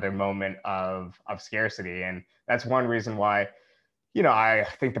fear another moment of scarcity, and that's one reason why I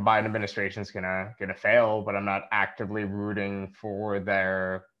think the Biden administration is gonna fail, but I'm not actively rooting for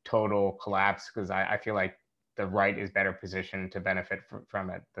their total collapse because I feel like the right is better positioned to benefit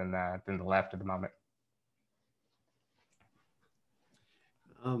from it than the left at the moment.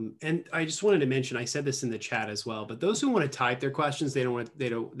 And I just wanted to mention, I said this in the chat as well, but those who want to type their questions, they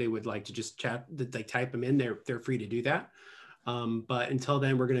would like to just chat, like type them in, they're free to do that. But until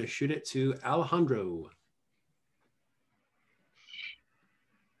then, we're going to shoot it to Alejandro.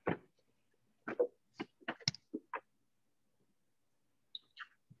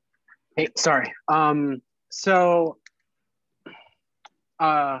 Hey, sorry.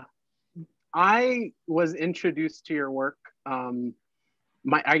 I was introduced to your work. One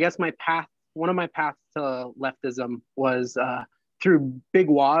of my paths to leftism was through Big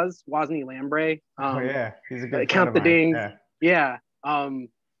Wozni Lambre. Oh yeah, he's a good Count the Dings. Yeah.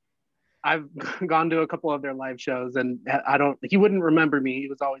 I've gone to a couple of their live shows, and he wouldn't remember me. He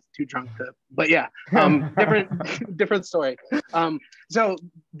was always too drunk to, but yeah, different story. So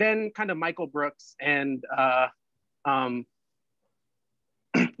then kind of Michael Brooks and, and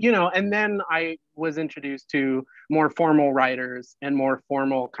then I was introduced to more formal writers and more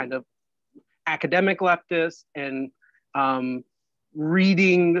formal kind of academic leftists, and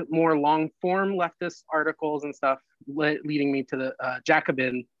reading more long form leftist articles and stuff. leading me to the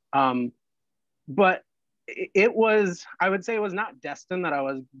Jacobin. But it was, I would say it was not destined that I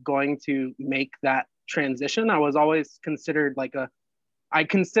was going to make that transition. I was always considered I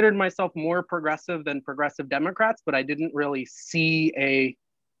considered myself more progressive than progressive Democrats, but I didn't really see a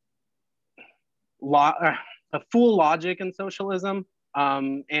full logic in socialism.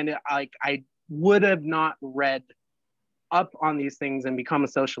 I would have not read up on these things and become a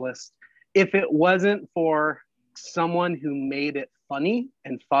socialist if it wasn't for someone who made it funny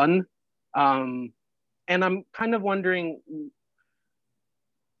and fun. And I'm kind of wondering,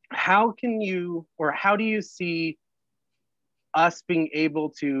 how do you see us being able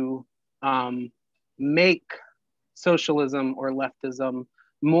to make socialism or leftism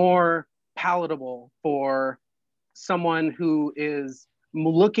more palatable for someone who is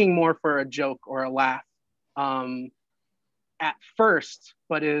looking more for a joke or a laugh at first,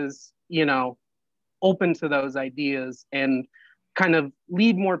 but is, open to those ideas and kind of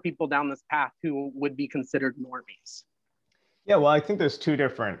lead more people down this path who would be considered normies? Yeah, well, I think there's two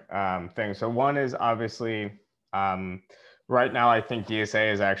different things. So one is obviously, right now, I think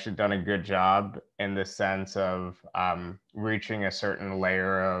DSA has actually done a good job in the sense of reaching a certain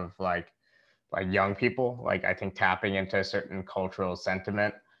layer of like young people, like I think tapping into a certain cultural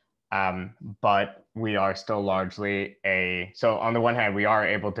sentiment. But we are still largely so on the one hand, we are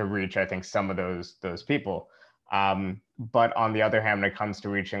able to reach, I think, some of those people. But on the other hand, when it comes to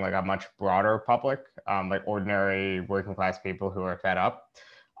reaching like a much broader public, like ordinary working class people who are fed up,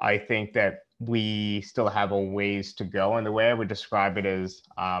 I think that we still have a ways to go. And the way I would describe it is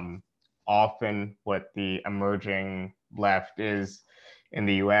often what the emerging left is in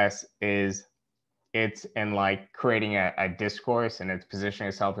the US is it's in like creating a discourse, and it's positioning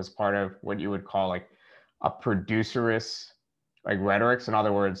itself as part of what you would call like a producerist like rhetoric. So in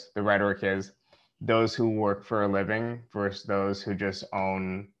other words, the rhetoric is those who work for a living versus those who just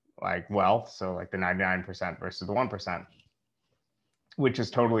own like wealth. So like the 99% versus the 1%, which is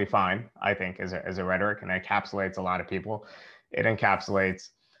totally fine, I think, as a rhetoric, and it encapsulates a lot of people. It encapsulates,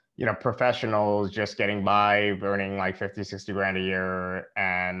 professionals just getting by, earning like 50, 60 grand a year.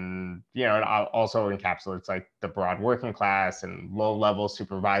 And, it also encapsulates like the broad working class and low level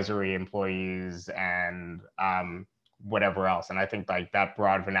supervisory employees and whatever else. And I think like that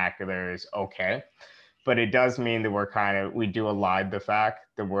broad vernacular is okay. But it does mean that we do elide the fact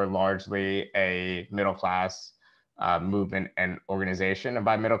that we're largely a middle class movement and organization. And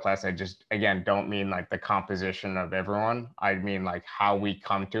by middle class, I just, again, don't mean like the composition of everyone. I mean like how we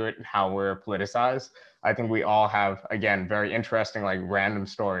come to it and how we're politicized. I think we all have, again, very interesting, like random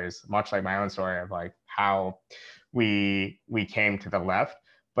stories, much like my own story of like how we came to the left.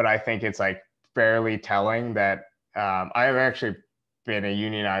 But I think it's like fairly telling that I have actually been a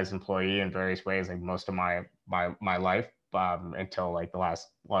unionized employee in various ways, like most of my life until like the last,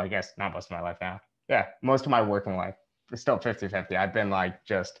 well, I guess not most of my life now. Yeah, most of my working life. It's still 50-50. I've been like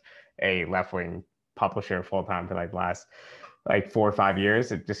just a left-wing publisher full-time for like the last like 4 or 5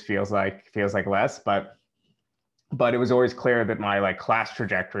 years. It just feels like less, but it was always clear that my like class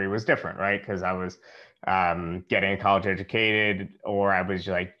trajectory was different, right? Because I was getting college educated, or I was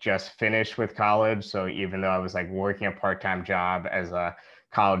like just finished with college. So even though I was like working a part-time job as a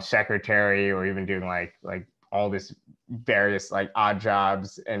college secretary, or even doing like all this various like odd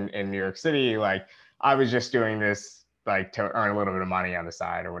jobs in New York City, like I was just doing this like to earn a little bit of money on the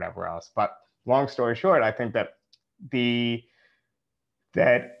side or whatever else. But long story short, I think that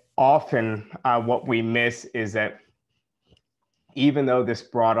that often what we miss is that even though this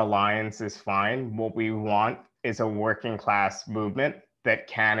broad alliance is fine, what we want is a working class movement that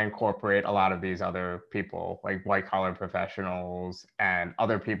can incorporate a lot of these other people, like white collar professionals and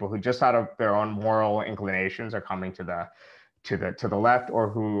other people who just out of their own moral inclinations are coming to the left, or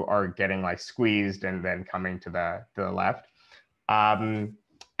who are getting like squeezed and then coming to the left.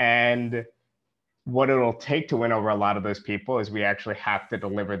 And what it'll take to win over a lot of those people is we actually have to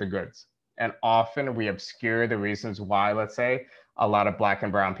deliver the goods. And often we obscure the reasons why, let's say, a lot of Black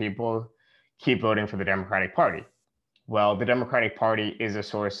and brown people keep voting for the Democratic Party. Well, the Democratic Party is a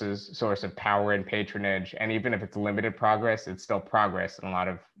source of power and patronage. And even if it's limited progress, it's still progress in a lot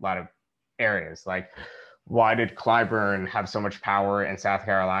of areas. Like, why did Clyburn have so much power in South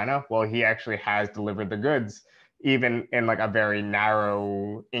Carolina? Well, he actually has delivered the goods, even in like a very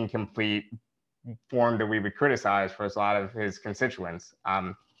narrow, incomplete form that we would criticize for a lot of his constituents.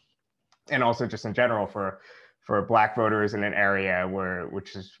 And also just in general for Black voters in an area in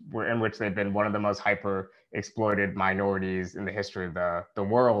which they've been one of the most hyper exploited minorities in the history of the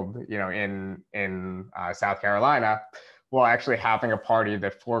world, in South Carolina. well, actually having a party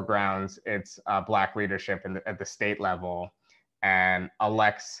that foregrounds its Black leadership at the state level and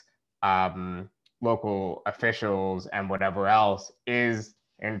elects local officials and whatever else is,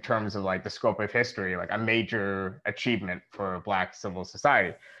 in terms of like the scope of history, like a major achievement for Black civil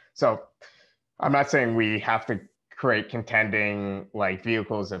society. So I'm not saying we have to create contending like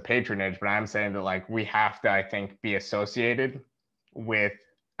vehicles of patronage, but I'm saying that like we have to, I think, be associated with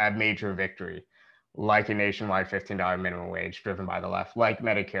a major victory, like a nationwide $15 minimum wage driven by the left, like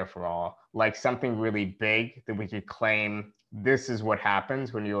Medicare for all, like something really big that we could claim this is what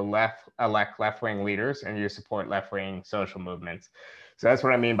happens when you elect left-wing leaders and you support left-wing social movements. So that's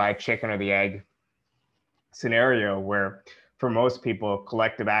what I mean by chicken or the egg scenario, where for most people,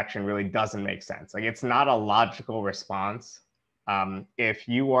 collective action really doesn't make sense. Like it's not a logical response. If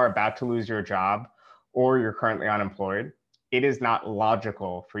you are about to lose your job or you're currently unemployed, it is not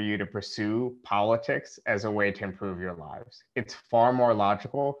logical for you to pursue politics as a way to improve your lives. It's far more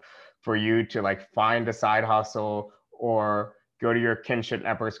logical for you to like find a side hustle or go to your kinship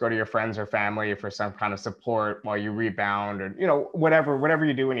networks, go to your friends or family for some kind of support while you rebound, or, you know, whatever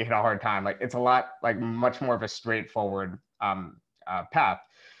you do when you hit a hard time. Like it's a lot, like much more of a straightforward path.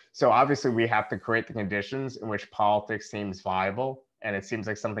 So obviously we have to create the conditions in which politics seems viable, and it seems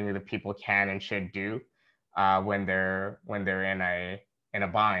like something that people can and should do when they're in a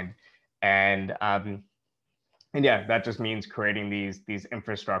bind. And yeah, that just means creating these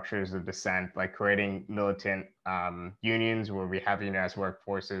infrastructures of dissent, like creating militant unions where we have unionized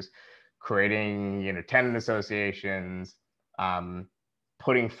workforces, creating, you know, tenant associations,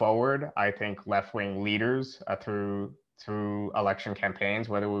 putting forward, I think, left-wing leaders through election campaigns,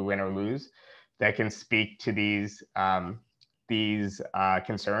 whether we win or lose, that can speak to these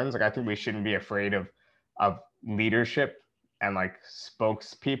concerns. Like I think we shouldn't be afraid of leadership and like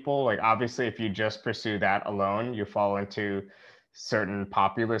spokespeople. Like obviously if you just pursue that alone, you fall into certain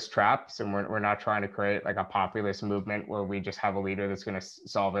populist traps, and we're not trying to create like a populist movement where we just have a leader that's going to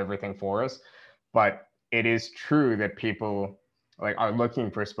solve everything for us. But it is true that people like are looking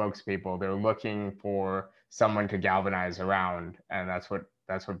for spokespeople. They're looking for someone to galvanize around, and that's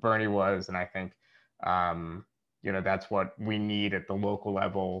what Bernie was. And I think you know, that's what we need at the local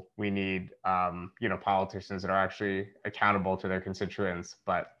level. We need, you know, politicians that are actually accountable to their constituents,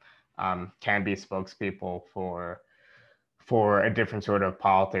 but can be spokespeople for a different sort of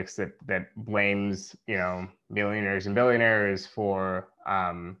politics that blames, you know, millionaires and billionaires for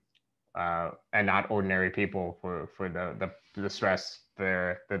and not ordinary people for the stress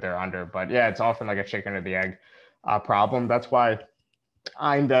that they're under. But yeah, it's often like a chicken or the egg problem. That's why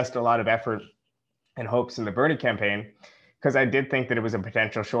I invest a lot of effort and hopes in the Bernie campaign, because I did think that it was a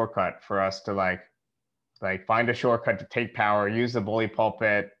potential shortcut for us to like find a shortcut to take power, use the bully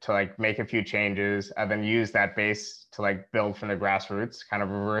pulpit to like make a few changes, and then use that base to like build from the grassroots, kind of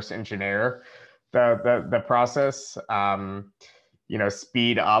reverse engineer the process, you know,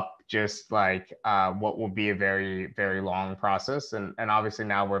 speed up just like what will be a very, very long process. And obviously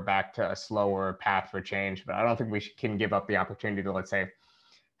now we're back to a slower path for change, but I don't think we can give up the opportunity to, let's say,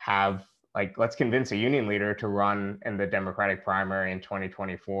 let's convince a union leader to run in the Democratic primary in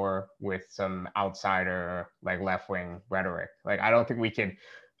 2024 with some outsider, like left-wing rhetoric. Like, I don't think we can,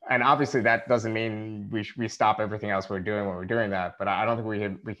 and obviously that doesn't mean we stop everything else we're doing when we're doing that, but I don't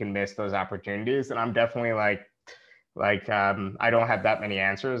think we can miss those opportunities. And I'm definitely I don't have that many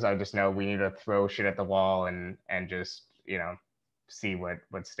answers. I just know we need to throw shit at the wall and just, you know, see what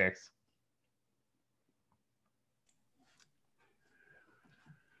sticks.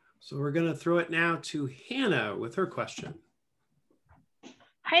 So we're going to throw it now to Hannah with her question.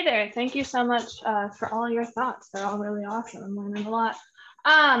 Hi there. Thank you so much for all your thoughts. They're all really awesome. I'm learning a lot.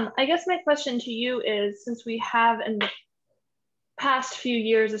 I guess my question to you is, since we have in the past few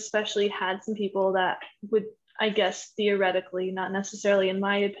years especially had some people that would, I guess, theoretically, not necessarily in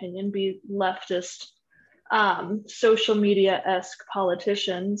my opinion, be leftist, social media-esque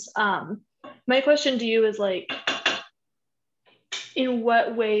politicians. My question to you is, like, in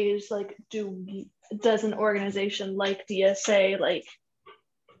what ways, like, does an organization like DSA, like,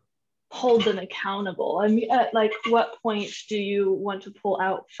 hold them accountable? I mean, at like what point do you want to pull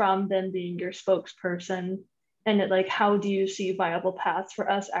out from them being your spokesperson, and like how do you see viable paths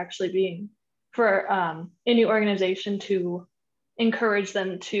for us actually being, for any organization to encourage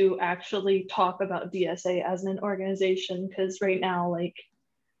them to actually talk about DSA as an organization? Because right now, like,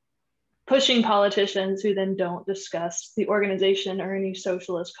 pushing politicians who then don't discuss the organization or any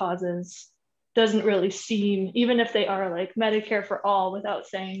socialist causes doesn't really seem, even if they are like Medicare for all without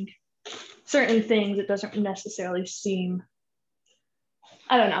saying certain things, it doesn't necessarily seem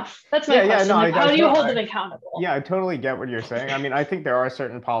I don't know. That's my question. No, like, how do you hold them accountable? Yeah, I totally get what you're saying. I mean, I think there are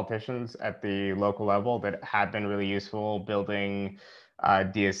certain politicians at the local level that have been really useful building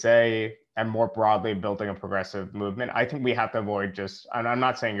DSA and more broadly building a progressive movement. I think we have to avoid just, and I'm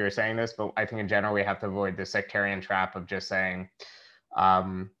not saying you're saying this, but I think in general we have to avoid the sectarian trap of just saying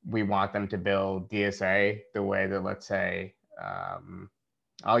we want them to build DSA the way that, let's say,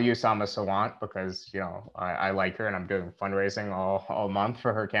 I'll use Sama Sawant because, you know, I like her and I'm doing fundraising all month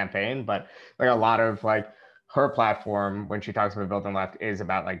for her campaign. But like a lot of like her platform, when she talks about building left, is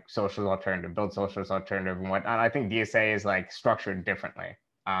about like socialist alternative, build socialist alternative and whatnot. I think DSA is like structured differently,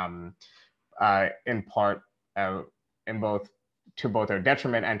 in part, in both to both our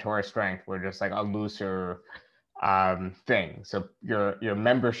detriment and to our strength. We're just like a looser thing. So your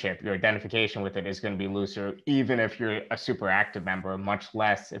membership, your identification with it is going to be looser, even if you're a super active member, much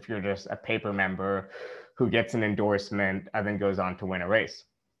less if you're just a paper member who gets an endorsement and then goes on to win a race.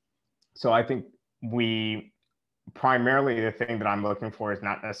 So I think primarily the thing that I'm looking for is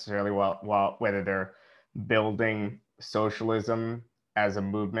not necessarily whether they're building socialism as a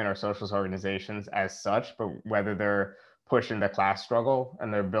movement or socialist organizations as such, but whether they're pushing the class struggle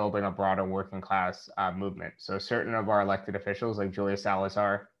and they're building a broader working class movement. So certain of our elected officials like Julia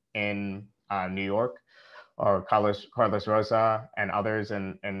Salazar in New York or Carlos Rosa and others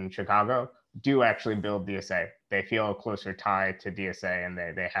in Chicago do actually build DSA. They feel a closer tie to DSA and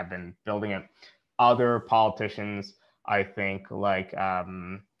they have been building it. Other politicians, I think like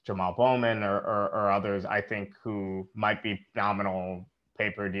Jamal Bowman or others, I think who might be nominal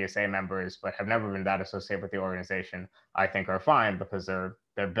paper DSA members, but have never been that associated with the organization, I think are fine because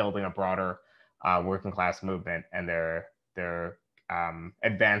they're building a broader working class movement and they're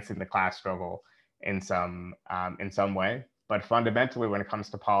advancing the class struggle in some way. But fundamentally, when it comes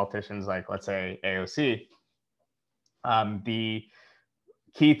to politicians like, let's say, AOC, the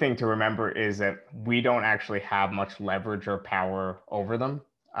key thing to remember is that we don't actually have much leverage or power over them.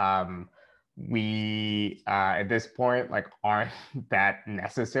 We at this point like aren't that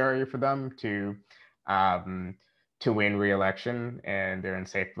necessary for them to win re-election, and they're in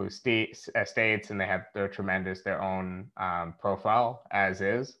safe blue states and they have their own profile as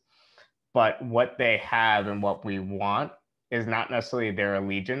is. But what they have and what we want is not necessarily their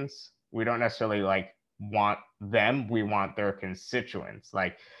allegiance. We don't necessarily like want them, we want their constituents.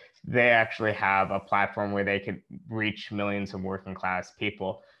 Like they actually have a platform where they could reach millions of working class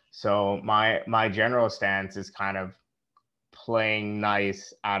people. So my general stance is kind of playing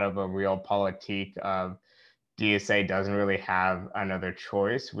nice out of a real politique of DSA doesn't really have another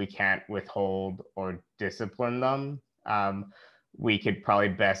choice. We can't withhold or discipline them. We could probably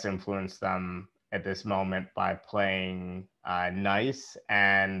best influence them at this moment by playing nice,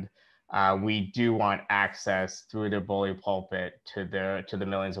 and we do want access through their bully pulpit to the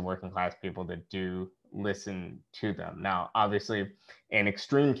millions of working class people that do listen to them. Now, obviously, in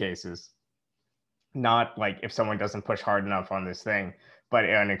extreme cases, not like if someone doesn't push hard enough on this thing, but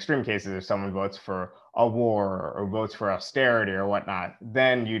in extreme cases, if someone votes for a war or votes for austerity or whatnot,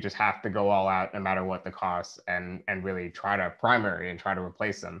 then you just have to go all out no matter what the cost and really try to primary and try to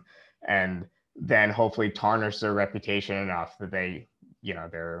replace them. And then hopefully tarnish their reputation enough that they, you know,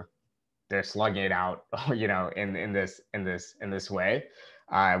 they're slugging it out, you know, in this way,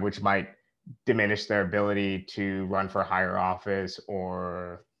 which might diminish their ability to run for higher office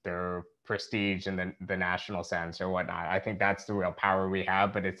or their prestige in the national sense or whatnot. I think that's the real power we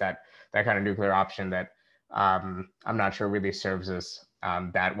have, but it's that kind of nuclear option that I'm not sure really serves us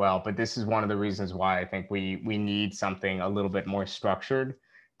that well. But this is one of the reasons why I think we need something a little bit more structured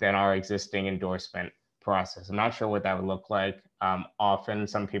than our existing endorsement process. I'm not sure what that would look like. Often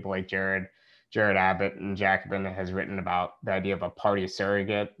some people like Jared Abbott and Jacobin has written about the idea of a party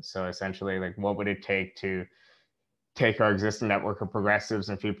surrogate. So essentially, like, what would it take to take our existing network of progressives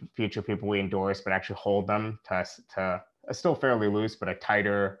and future people we endorse, but actually hold them to a still fairly loose, but a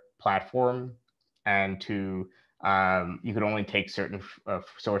tighter platform, and to you could only take certain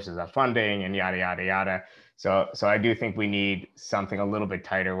sources of funding and yada, yada, yada. So I do think we need something a little bit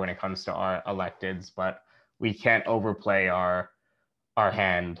tighter when it comes to our electeds, but we can't overplay our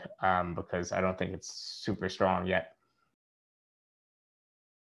hand because I don't think it's super strong yet.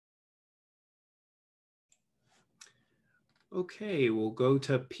 Okay, we'll go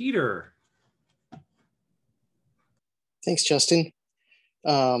to Peter. Thanks, Justin.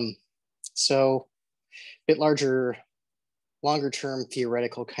 So a bit larger, longer term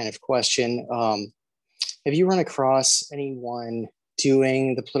theoretical kind of question. Have you run across anyone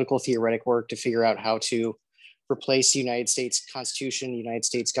doing the political theoretic work to figure out how to replace the United States Constitution, the United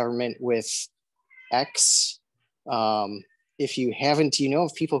States government with X? if you haven't, do you know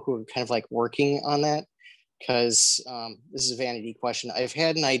of people who are kind of like working on that? Because this is a vanity question. I've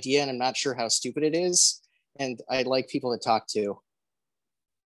had an idea and I'm not sure how stupid it is, and I'd like people to talk to.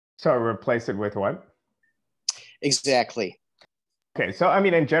 So replace it with what? Exactly. Okay, so I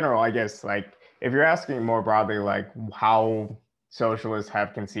mean, in general, I guess, like, if you're asking more broadly, like how socialists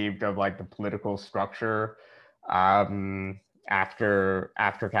have conceived of like the political structure after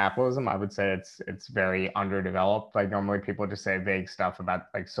capitalism, I would say it's very underdeveloped. Like normally people just say vague stuff about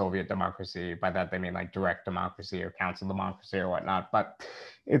like Soviet democracy. By that they mean like direct democracy or council democracy or whatnot. But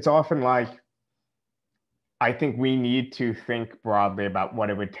it's often like, I think we need to think broadly about what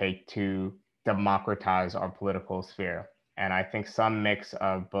it would take to democratize our political sphere. And I think some mix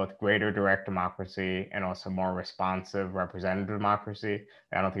of both greater direct democracy and also more responsive representative democracy,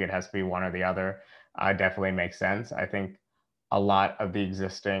 I don't think it has to be one or the other, definitely makes sense. I think a lot of the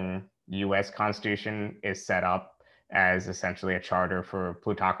existing US Constitution is set up as essentially a charter for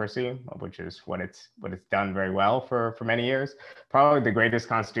plutocracy, which is what it's done very well for many years. Probably the greatest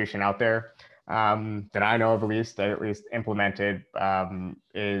constitution out there that I know of, at least implemented,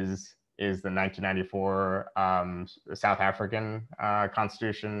 is the 1994 South African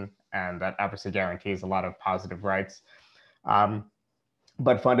Constitution, and that obviously guarantees a lot of positive rights.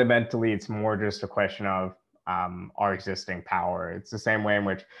 But fundamentally, it's more just a question of our existing power. It's the same way in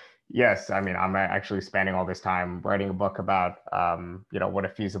which, yes, I mean, I'm actually spending all this time writing a book about, what a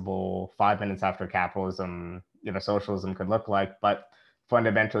feasible 5 minutes after capitalism, socialism could look like. But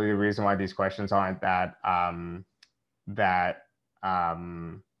fundamentally, the reason why these questions aren't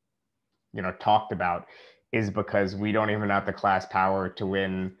talked about is because we don't even have the class power to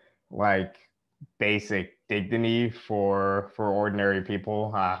win like basic dignity for ordinary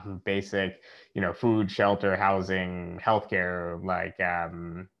people, basic, food, shelter, housing, healthcare.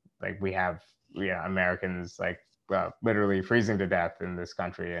 Like we have Americans like literally freezing to death in this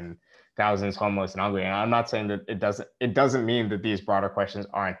country, and thousands homeless and hungry. And I'm not saying that it doesn't mean that these broader questions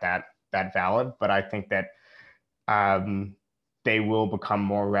aren't that valid, but I think that they will become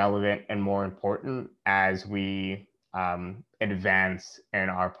more relevant and more important as we advance in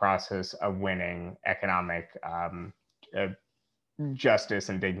our process of winning economic justice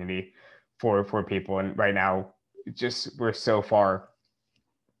and dignity for people. And right now, we're so far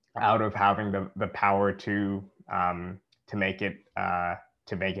out of having the power to make it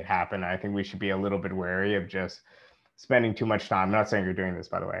happen. I think we should be a little bit wary of just spending too much time. I'm not saying you're doing this,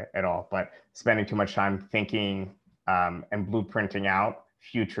 by the way, at all, but spending too much time thinking and blueprinting out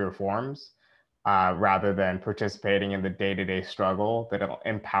future forms rather than participating in the day-to-day struggle that'll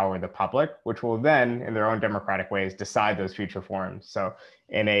empower the public, which will then, in their own democratic ways, decide those future forms. So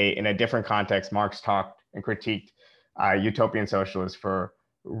in a different context, Marx talked and critiqued utopian socialists for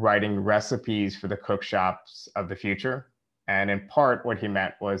writing recipes for the cook shops of the future. And in part, what he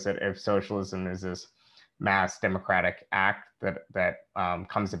meant was that if socialism is this mass democratic act that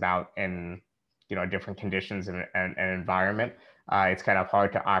comes about in different conditions and environment, it's kind of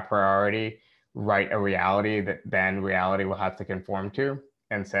hard to a priori write a reality that then reality will have to conform to,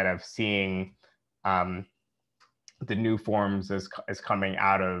 instead of seeing the new forms as coming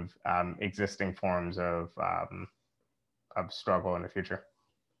out of existing forms of struggle in the future.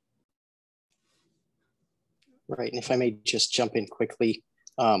 Right, and if I may just jump in quickly,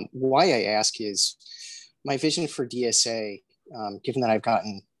 why I ask is my vision for DSA, given that I've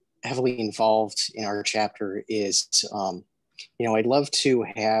gotten heavily involved in our chapter, is, I'd love to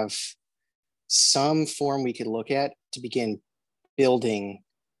have some form we could look at to begin building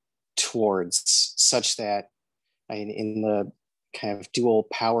towards, such that in the kind of dual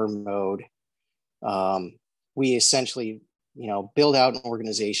power mode, we essentially, build out an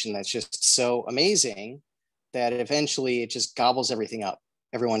organization that's just so amazing that eventually it just gobbles everything up.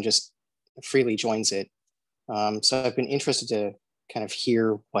 Everyone just freely joins it. So I've been interested to kind of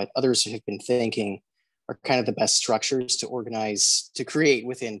hear what others have been thinking are kind of the best structures to create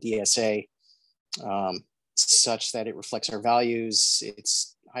within DSA, such that it reflects our values.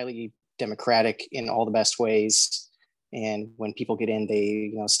 It's highly democratic in all the best ways. And when people get in,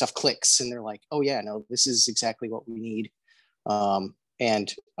 they, stuff clicks and they're like, oh yeah, no, this is exactly what we need.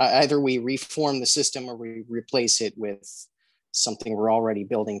 And either we reform the system or we replace it with something we're already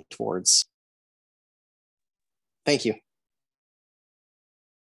building towards. Thank you.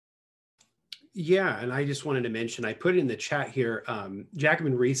 Yeah, and I just wanted to mention, I put it in the chat here,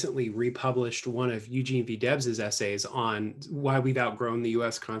 Jackman recently republished one of Eugene V. Debs' essays on why we've outgrown the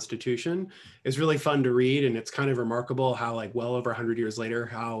US Constitution. It's really fun to read, and it's kind of remarkable how, like, well over 100 years later,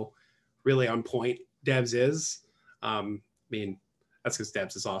 how really on point Debs is. I mean, that's because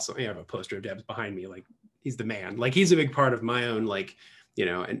Debs is awesome. I have a poster of Debs behind me, like he's the man. Like he's a big part of my own, like, you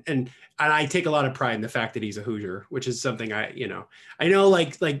know, and I take a lot of pride in the fact that he's a Hoosier, which is something I know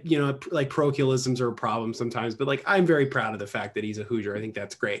like parochialisms are a problem sometimes, but like I'm very proud of the fact that he's a Hoosier. I think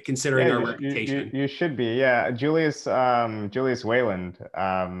that's great considering our reputation. You should be. Yeah. Julius Wayland,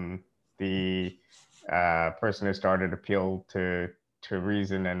 the person who started Appeal to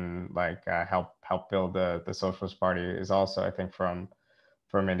Reason and like help build the Socialist Party, is also, I think, from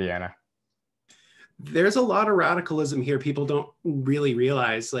Indiana. There's a lot of radicalism here people don't really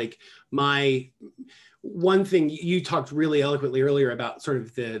realize. Like one thing you talked really eloquently earlier about sort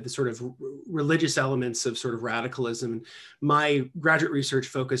of the sort of religious elements of sort of radicalism. My graduate research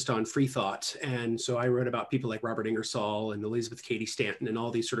focused on free thought. And so I wrote about people like Robert Ingersoll and Elizabeth Cady Stanton and all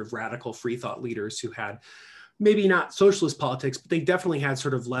these sort of radical free thought leaders who had maybe not socialist politics, but they definitely had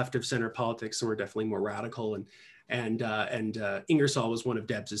sort of left of center politics and were definitely more radical. And Ingersoll was one of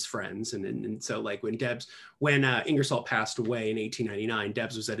Debs's friends. And so like when Ingersoll passed away in 1899,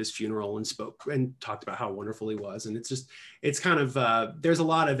 Debs was at his funeral and spoke and talked about how wonderful he was. And it's kind of, there's a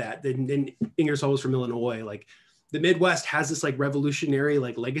lot of that. Then Ingersoll was from Illinois. Like the Midwest has this like revolutionary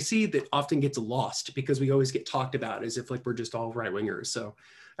like legacy that often gets lost because we always get talked about as if like we're just all right wingers. So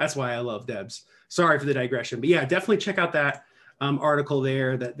that's why I love Debs. Sorry for the digression, but yeah, definitely check out that article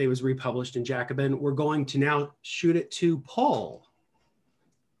there that they was republished in Jacobin. We're going to now shoot it to Paul.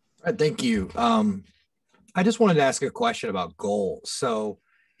 All right, thank you. I just wanted to ask a question about goals. So,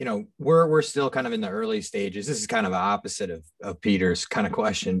 you know, we're still kind of in the early stages. This is kind of the opposite of Peter's kind of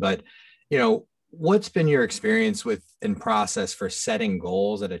question, but, you know, what's been your experience with and process for setting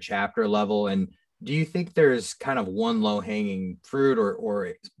goals at a chapter level? And do you think there's kind of one low-hanging fruit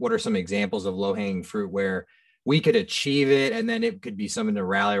or what are some examples of low-hanging fruit where we could achieve it and then it could be something to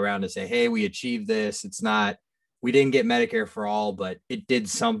rally around to say, hey, we achieved this. We didn't get Medicare for all, but it did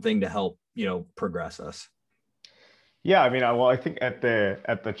something to help, you know, progress us. Yeah, I mean, well, I think at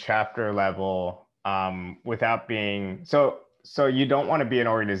the chapter level, without being so you don't want to be an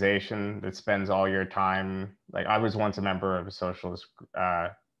organization that spends all your time. Like I was once a member of a socialist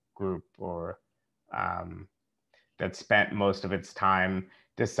group or that spent most of its time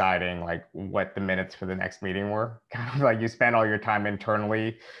deciding like what the minutes for the next meeting were. Kind of like you spend all your time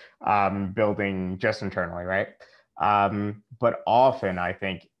internally building just internally, right? But often I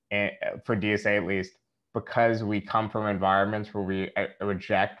think for DSA at least, because we come from environments where we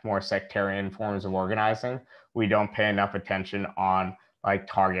reject more sectarian forms of organizing, we don't pay enough attention on like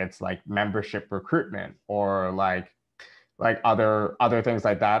targets like membership recruitment or like other things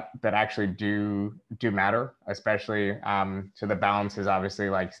like that actually do matter, especially so the balance is obviously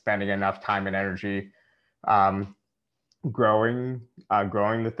like spending enough time and energy growing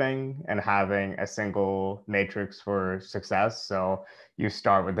the thing and having a single matrix for success. So you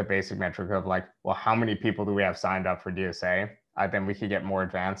start with the basic metric of like, well, how many people do we have signed up for DSA? Then we could get more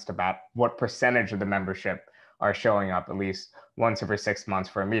advanced about what percentage of the membership are showing up at least once every 6 months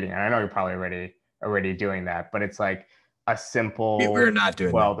for a meeting. And I know you're probably already doing that, but it's like a simple, we're not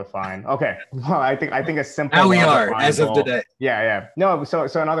doing well-defined. Okay, well, I think a simple. Now we are as of today. Yeah. No, so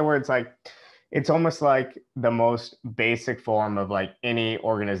in other words, like it's almost like the most basic form of like any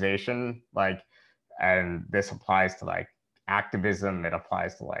organization, like, and this applies to like activism, it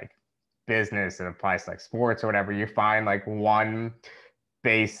applies to like business, it applies to like sports or whatever. You find like one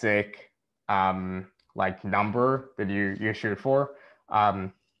basic like number that you shoot for,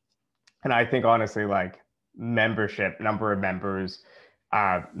 and I think honestly like number of members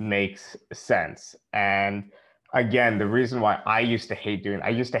makes sense. And again, the reason why I used to hate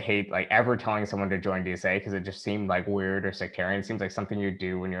like ever telling someone to join DSA because it just seemed like weird or sectarian. It seems like something you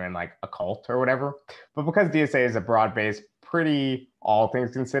do when you're in like a cult or whatever. But because DSA is a broad-based, pretty all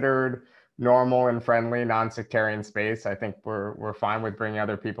things considered, normal and friendly, non-sectarian space, I think we're fine with bringing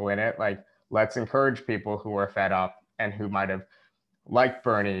other people in it. Like, let's encourage people who are fed up and who might have liked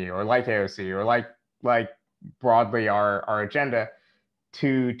Bernie or like AOC or like broadly our agenda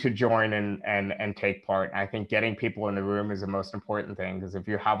to join and take part. And I think getting people in the room is the most important thing, because if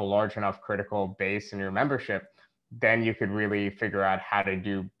you have a large enough critical base in your membership, then you could really figure out how to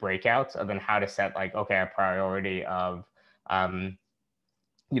do breakouts and then how to set like, okay, a priority of,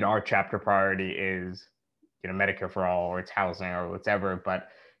 our chapter priority is, Medicare for all, or it's housing or whatever. But,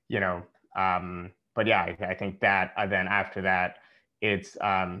 but yeah, I think that then after that, it's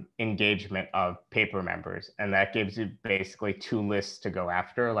engagement of paper members. And that gives you basically two lists to go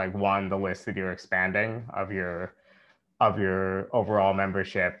after. Like one, the list that you're expanding of your overall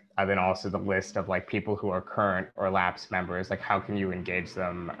membership, and then also the list of like people who are current or lapsed members, like how can you engage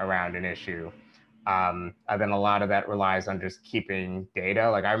them around an issue. And then a lot of that relies on just keeping data.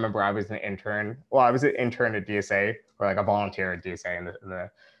 Like I remember I was an intern. Well, I was an intern at DSA, or like a volunteer at DSA in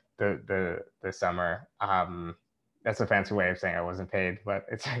the summer. That's a fancy way of saying I wasn't paid, but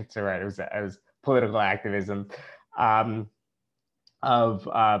it's all right. It was political activism. Like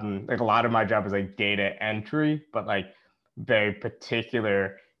a lot of my job is like data entry, but like very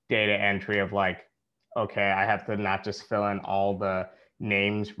particular data entry of like, okay, I have to not just fill in all the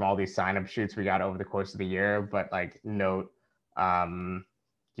names from all these sign up sheets we got over the course of the year, but like note,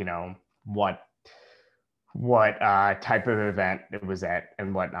 you know, what type of event it was at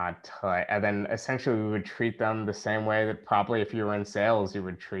and whatnot. And then essentially we would treat them the same way that probably if you were in sales, you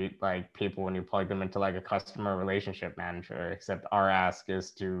would treat like people when you plug them into like a customer relationship manager, except our ask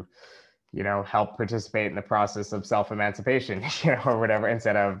is to, you know, help participate in the process of self-emancipation, you know, or whatever,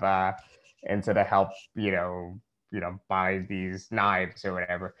 instead of help, buy these knives or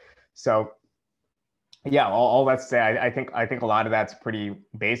whatever. So yeah, all that to say, I think a lot of that's pretty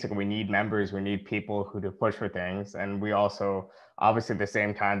basic. We need members, we need people who to push for things, and we also obviously at the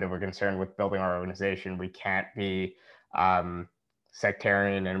same time that we're concerned with building our organization, we can't be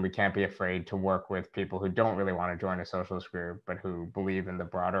sectarian, and we can't be afraid to work with people who don't really want to join a socialist group, but who believe in the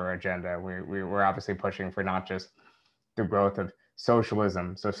broader agenda. We're obviously pushing for not just the growth of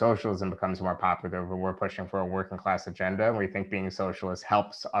socialism, so socialism becomes more popular, but we're pushing for a working class agenda, and we think being socialist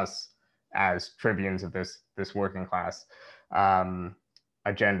helps us as tribunes of this working class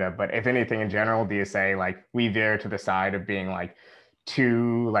agenda. But if anything, in general, DSA, like we veer to the side of being like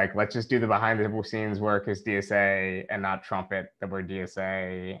too like, let's just do the behind the scenes work as DSA and not trumpet that we're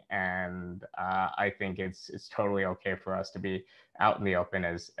DSA. And I think it's totally okay for us to be out in the open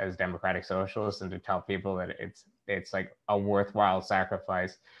as democratic socialists, and to tell people that it's like a worthwhile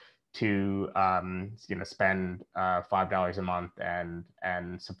sacrifice to spend $5 a month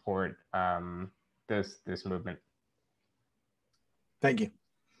and support this movement. Thank you.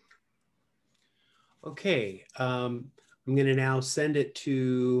 Okay, I'm going to now send it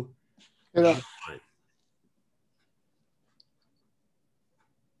to Yeah. John.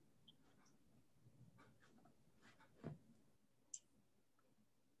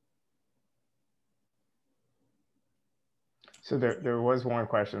 So there was one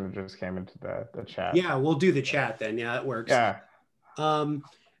question that just came into the chat. Yeah, we'll do the chat then. Yeah, that works. Yeah.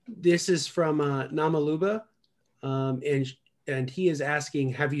 This is from Namaluba, and he is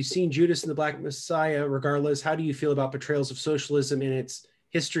asking, have you seen Judas and the Black Messiah? Regardless, how do you feel about portrayals of socialism in its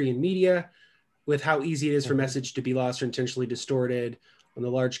history and media, with how easy it is for message to be lost or intentionally distorted? On the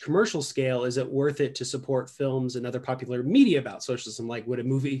large commercial scale, is it worth it to support films and other popular media about socialism? Like, would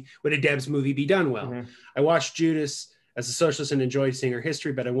a Debs movie be done well? I watched Judas as a socialist and enjoyed seeing her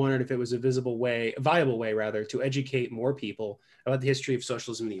history, but I wondered if it was a viable way to educate more people about the history of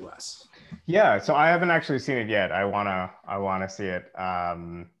socialism in the U.S. Yeah, so I haven't actually seen it yet. I wanna see it.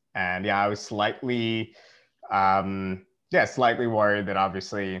 And yeah, I was slightly worried that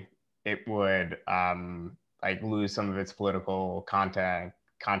obviously it would like lose some of its political content.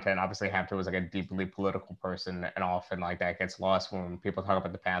 Obviously, Hampton was like a deeply political person, and often like that gets lost when people talk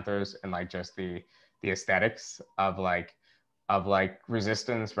about the Panthers and like just the aesthetics of like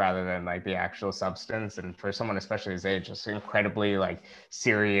resistance rather than like the actual substance. And for someone especially his age, just incredibly like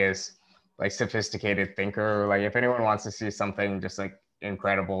serious, like sophisticated thinker. Like if anyone wants to see something just like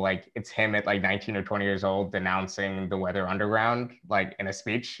incredible, like it's him at like 19 or 20 years old denouncing the Weather Underground like in a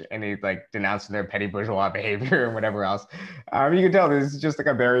speech, and he like denounced their petty bourgeois behavior and whatever else. You can tell this is just like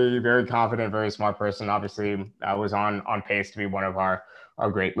a very, very confident, very smart person. Obviously was on pace to be one of our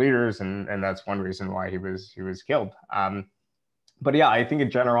great leaders, and that's one reason why he was killed. But yeah, I think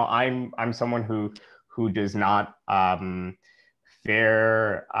in general, I'm someone who does not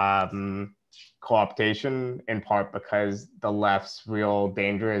fear co-optation, in part because the left's real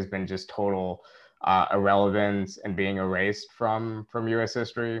danger has been just total irrelevance and being erased from U.S.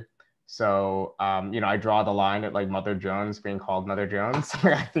 history. So I draw the line at like Mother Jones being called Mother Jones.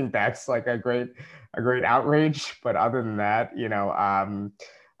 I think that's like a great outrage. But other than that,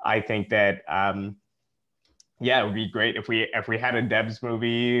 I think that yeah, it would be great if we had a Debs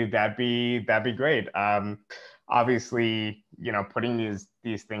movie. That'd be great. Obviously, putting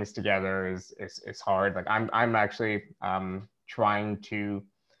these things together is hard. Like I'm actually trying to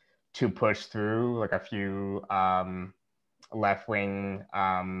push through like a few left-wing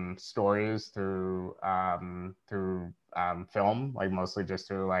stories through film, like mostly just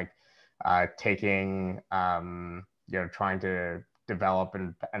through like taking trying to develop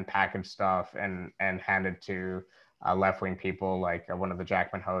and package stuff and hand it to left-wing people. Like one of the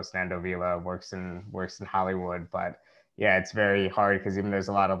Jackman hosts, Nando Vila, works in Hollywood, but yeah, it's very hard because even there's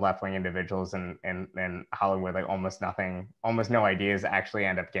a lot of left-wing individuals in Hollywood, like almost no ideas actually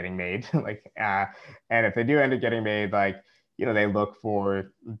end up getting made. And if they do end up getting made, like, they look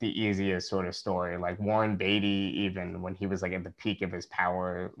for the easiest sort of story. Like Warren Beatty, even when he was like at the peak of his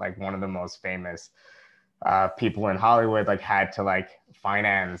power, like one of the most famous people in Hollywood, like had to like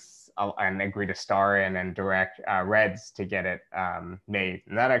finance and agree to star in and direct Reds to get it made.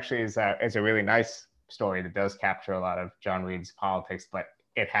 And that actually is a really nice story that does capture a lot of John Reed's politics, but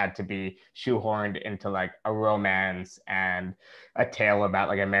it had to be shoehorned into like a romance and a tale about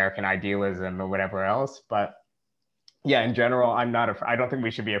like American idealism or whatever else. But yeah, in general, I don't think we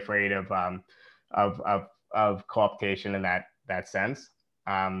should be afraid of co-optation in that sense.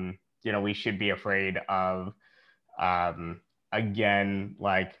 We should be afraid of again,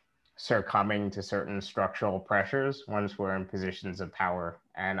 like succumbing to certain structural pressures once we're in positions of power.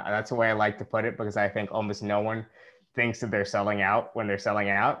 And that's the way I like to put it, because I think almost no one thinks that they're selling out when they're selling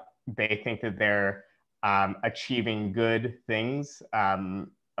out. They think that they're achieving good things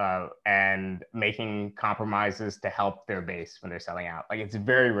and making compromises to help their base when they're selling out. Like, it's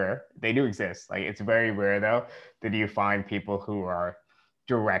very rare. They do exist. Like, it's very rare, though, that you find people who are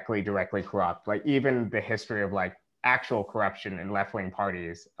directly corrupt. Like, even the history of like actual corruption in left-wing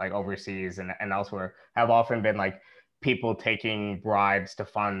parties, like overseas and elsewhere, have often been like people taking bribes to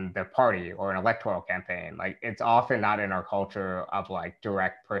fund their party or an electoral campaign. Like, it's often not in our culture of like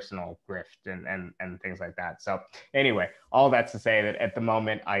direct personal grift and things like that. So anyway, all that's to say that at the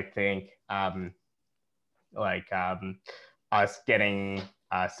moment, I think us getting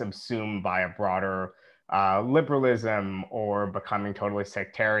subsumed by a broader liberalism or becoming totally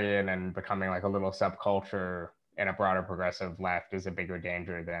sectarian and becoming like a little subculture in a broader progressive left is a bigger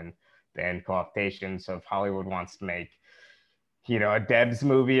danger than co-optation. So if Hollywood wants to make, a Debs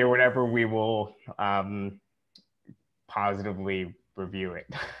movie or whatever, we will positively review it.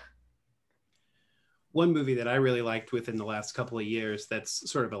 One movie that I really liked within the last couple of years, that's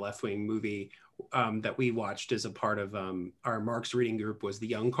sort of a left-wing movie that we watched as a part of our Marx reading group, was The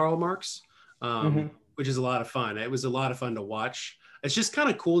Young Karl Marx, which is a lot of fun. It was a lot of fun to watch. It's just kind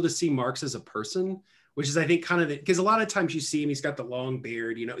of cool to see Marx as a person, which is, I think, kind of because a lot of times you see him, he's got the long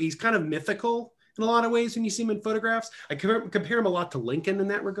beard, he's kind of mythical in a lot of ways when you see him in photographs. I compare him a lot to Lincoln in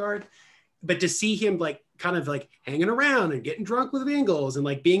that regard. But to see him like kind of like hanging around and getting drunk with Engels and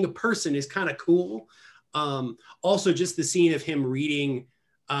like being a person is kind of cool. Also, just the scene of him reading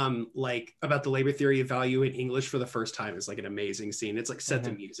like about the labor theory of value in English for the first time is like an amazing scene. It's like set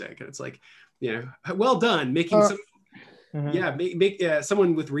to music, and it's like, well done, making some. Yeah, make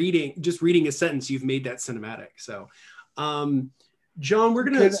someone with just reading a sentence, you've made that cinematic. So, John, we're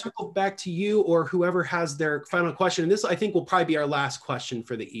going to circle back to you or whoever has their final question. And this, I think, will probably be our last question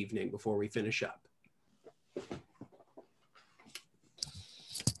for the evening before we finish up.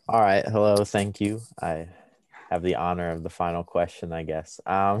 All right. Hello. Thank you. I have the honor of the final question, I guess.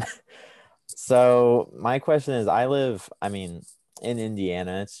 So my question is, in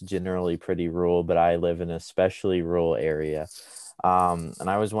Indiana, it's generally pretty rural, but I live in an especially rural area. And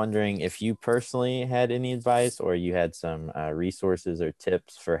I was wondering if you personally had any advice or you had some resources or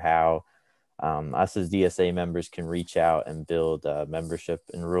tips for how us as DSA members can reach out and build membership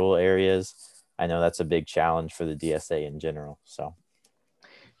in rural areas. I know that's a big challenge for the DSA in general. So,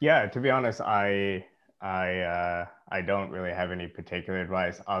 yeah, to be honest, I don't really have any particular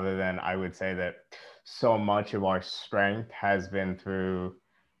advice other than I would say that so much of our strength has been through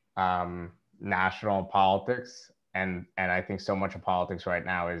national politics. And I think so much of politics right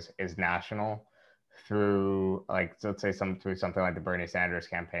now is national through, like, let's say through something like the Bernie Sanders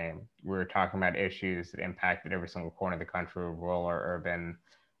campaign. We're talking about issues that impacted every single corner of the country, rural or urban,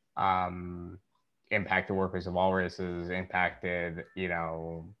 impacted workers of all races, impacted,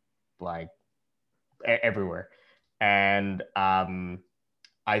 like everywhere. And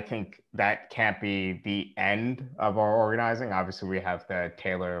I think that can't be the end of our organizing. Obviously, we have to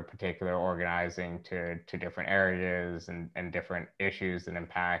tailor particular organizing to different areas and different issues that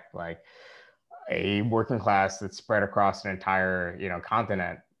impact like a working class that's spread across an entire,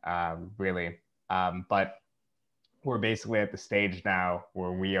 continent, really. But we're basically at the stage now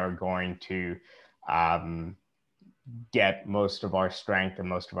where we are going to get most of our strength and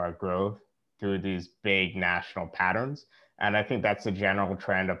most of our growth through these big national patterns. And I think that's the general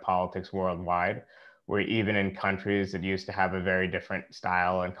trend of politics worldwide, where even in countries that used to have a very different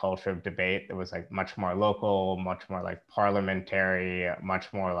style and culture of debate, it was like much more local, much more like parliamentary,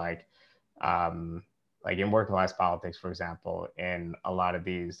 much more like in working class politics, for example, in a lot of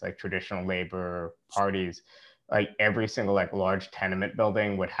these like traditional labor parties, like every single like large tenement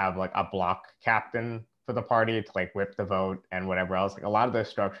building would have like a block captain for for the party to like whip the vote and whatever else. Like a lot of those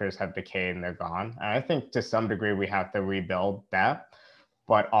structures have decayed and they're gone. And I think to some degree we have to rebuild that,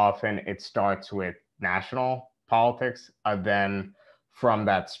 but often it starts with national politics. And then from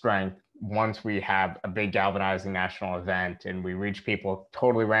that strength, once we have a big galvanizing national event and we reach people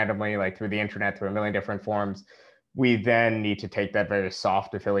totally randomly, like through the internet, through a million different forms, we then need to take that very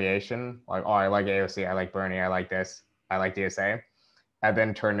soft affiliation, like, oh, I like AOC, I like Bernie, I like this, I like DSA, and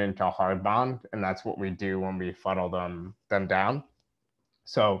then turn it into a hard bond. And that's what we do when we funnel them down.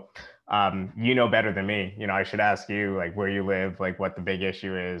 So you know better than me. You know, I should ask you like where you live, like what the big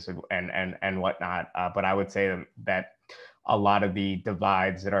issue is, and whatnot. But I would say that a lot of the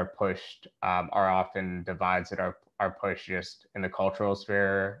divides that are pushed are often divides that are pushed just in the cultural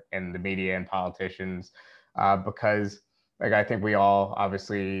sphere, in the media and politicians, because like I think we all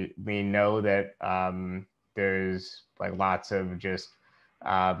obviously we know that there's like lots of just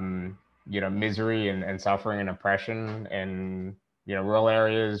misery and suffering and oppression in rural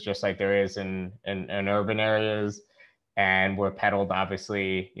areas, just like there is in urban areas. And we're peddled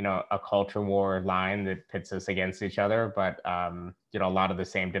obviously a culture war line that pits us against each other, but a lot of the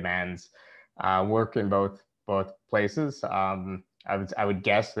same demands work in both places. I would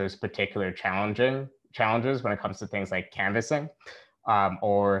guess there's particular challenges when it comes to things like canvassing,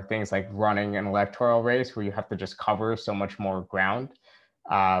 or things like running an electoral race where you have to just cover so much more ground.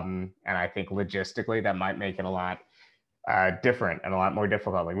 And I think logistically that might make it a lot different and a lot more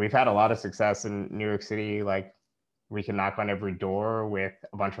difficult. Like we've had a lot of success in New York City. Like we can knock on every door with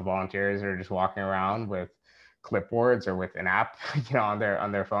a bunch of volunteers that are just walking around with clipboards or with an app, on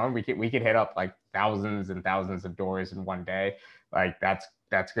their phone. We could hit up like thousands and thousands of doors in one day. Like that's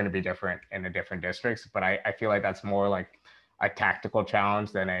going to be different in the different districts. But I feel like that's more like a tactical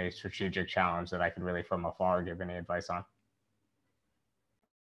challenge than a strategic challenge that I could really from afar give any advice on.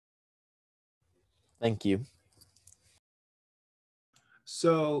 Thank you.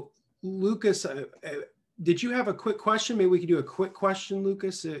 So, Lucas, did you have a quick question? Maybe we could do a quick question,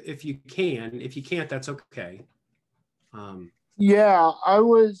 Lucas, if you can. If you can't, that's okay. Yeah, I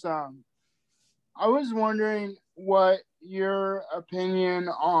was wondering what your opinion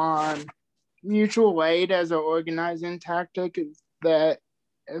on mutual aid as an organizing tactic is. That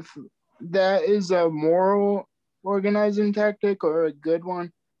if that is a moral organizing tactic or a good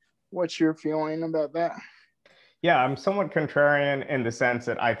one, what's your feeling about that? Yeah, I'm somewhat contrarian in the sense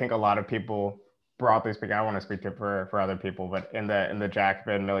that I think a lot of people, broadly speaking, I want to speak to for other people, but in the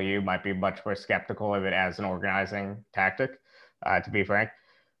Jacobin milieu might be much more skeptical of it as an organizing tactic, to be frank.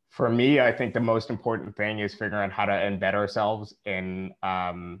 For me, I think the most important thing is figuring out how to embed ourselves in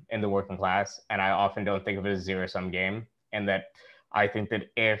the working class. And I often don't think of it as a zero-sum game. And that I think that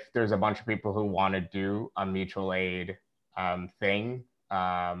if there's a bunch of people who want to do a mutual aid thing,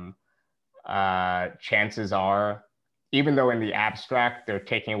 chances are, even though in the abstract they're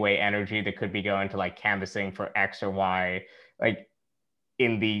taking away energy that could be going to like canvassing for X or Y, like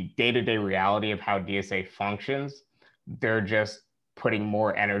in the day-to-day reality of how DSA functions, they're just putting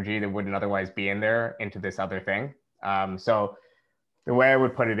more energy that wouldn't otherwise be in there into this other thing. So the way I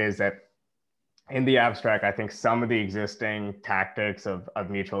would put it is that in the abstract, I think some of the existing tactics of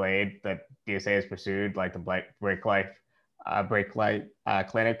mutual aid that DSA has pursued, like the Break Light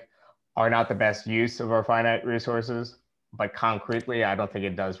Clinic, are not the best use of our finite resources. But concretely, I don't think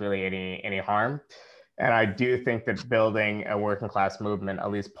it does really any harm. And I do think that building a working class movement,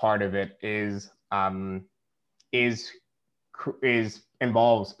 at least part of it,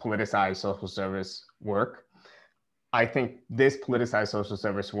 involves politicized social service work. I think this politicized social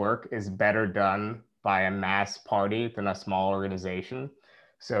service work is better done by a mass party than a small organization.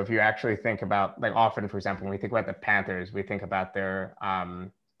 So if you actually think about, like often, for example, when we think about the Panthers, we think about their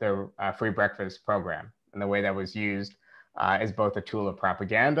free breakfast program and the way that was used as both a tool of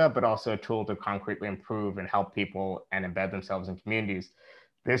propaganda, but also a tool to concretely improve and help people and embed themselves in communities.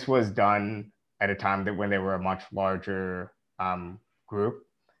 This was done at a time when they were a much larger group.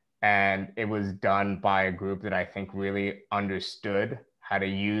 And it was done by a group that I think really understood how to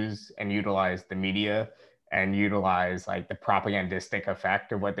use and utilize the media and utilize like the propagandistic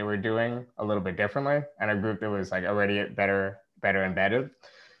effect of what they were doing a little bit differently. And a group that was like already better embedded.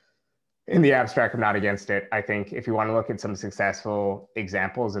 In the abstract, I'm not against it. I think if you want to look at some successful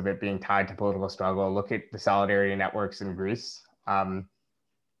examples of it being tied to political struggle, look at the solidarity networks in Greece. So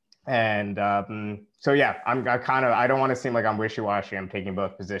yeah, I don't want to seem like I'm wishy-washy. I'm taking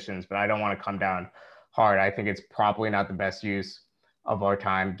both positions, but I don't want to come down hard. I think it's probably not the best use of our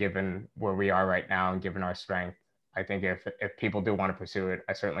time, given where we are right now and given our strength. I think if people do want to pursue it,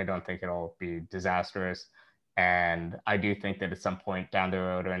 I certainly don't think it'll be disastrous. And I do think that at some point down the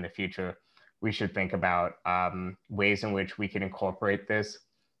road or in the future, we should think about ways in which we can incorporate this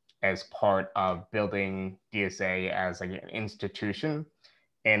as part of building DSA as like an institution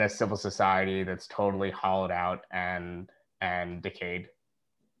in a civil society that's totally hollowed out and decayed.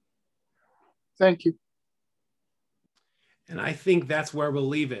 Thank you. And I think that's where we'll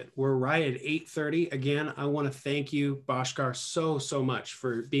leave it. We're right at 8:30. Again, I want to thank you, Bhaskar, so much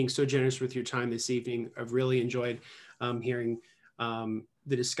for being so generous with your time this evening. I've really enjoyed hearing the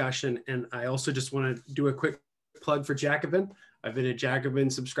discussion. And I also just want to do a quick plug for Jacobin. I've been a Jacobin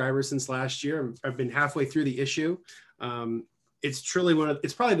subscriber since last year. I've been halfway through the issue. It's truly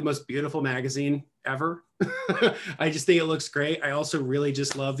it's probably the most beautiful magazine ever. I just think it looks great. I also really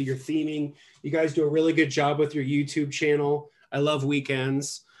just love your theming. You guys do a really good job with your YouTube channel. I love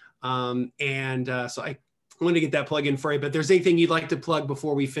weekends. So I wanted to get that plug in for you, but if there's anything you'd like to plug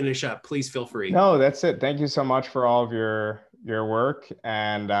before we finish up, please feel free. No, that's it. Thank you so much for all of your work.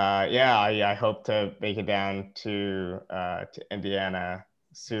 And yeah, I hope to make it down to Indiana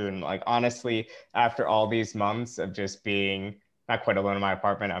soon. Like, honestly, after all these months of just being not quite alone in my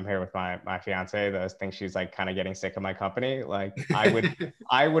apartment, I'm here with my fiance. I think she's like kind of getting sick of my company. Like,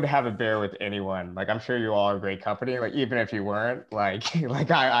 I would have a beer with anyone. Like, I'm sure you all are a great company. Like, even if you weren't,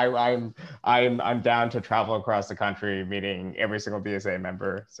 I'm down to travel across the country, meeting every single DSA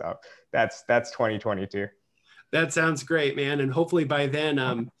member. So that's 2022. That sounds great, man. And hopefully by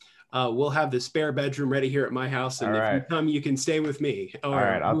then, we'll have the spare bedroom ready here at my house. And if you come, you can stay with me. All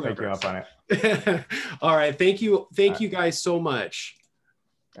right, I'll take you up on it. All right. Thank you. Thank you guys so much.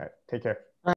 All right. Take care.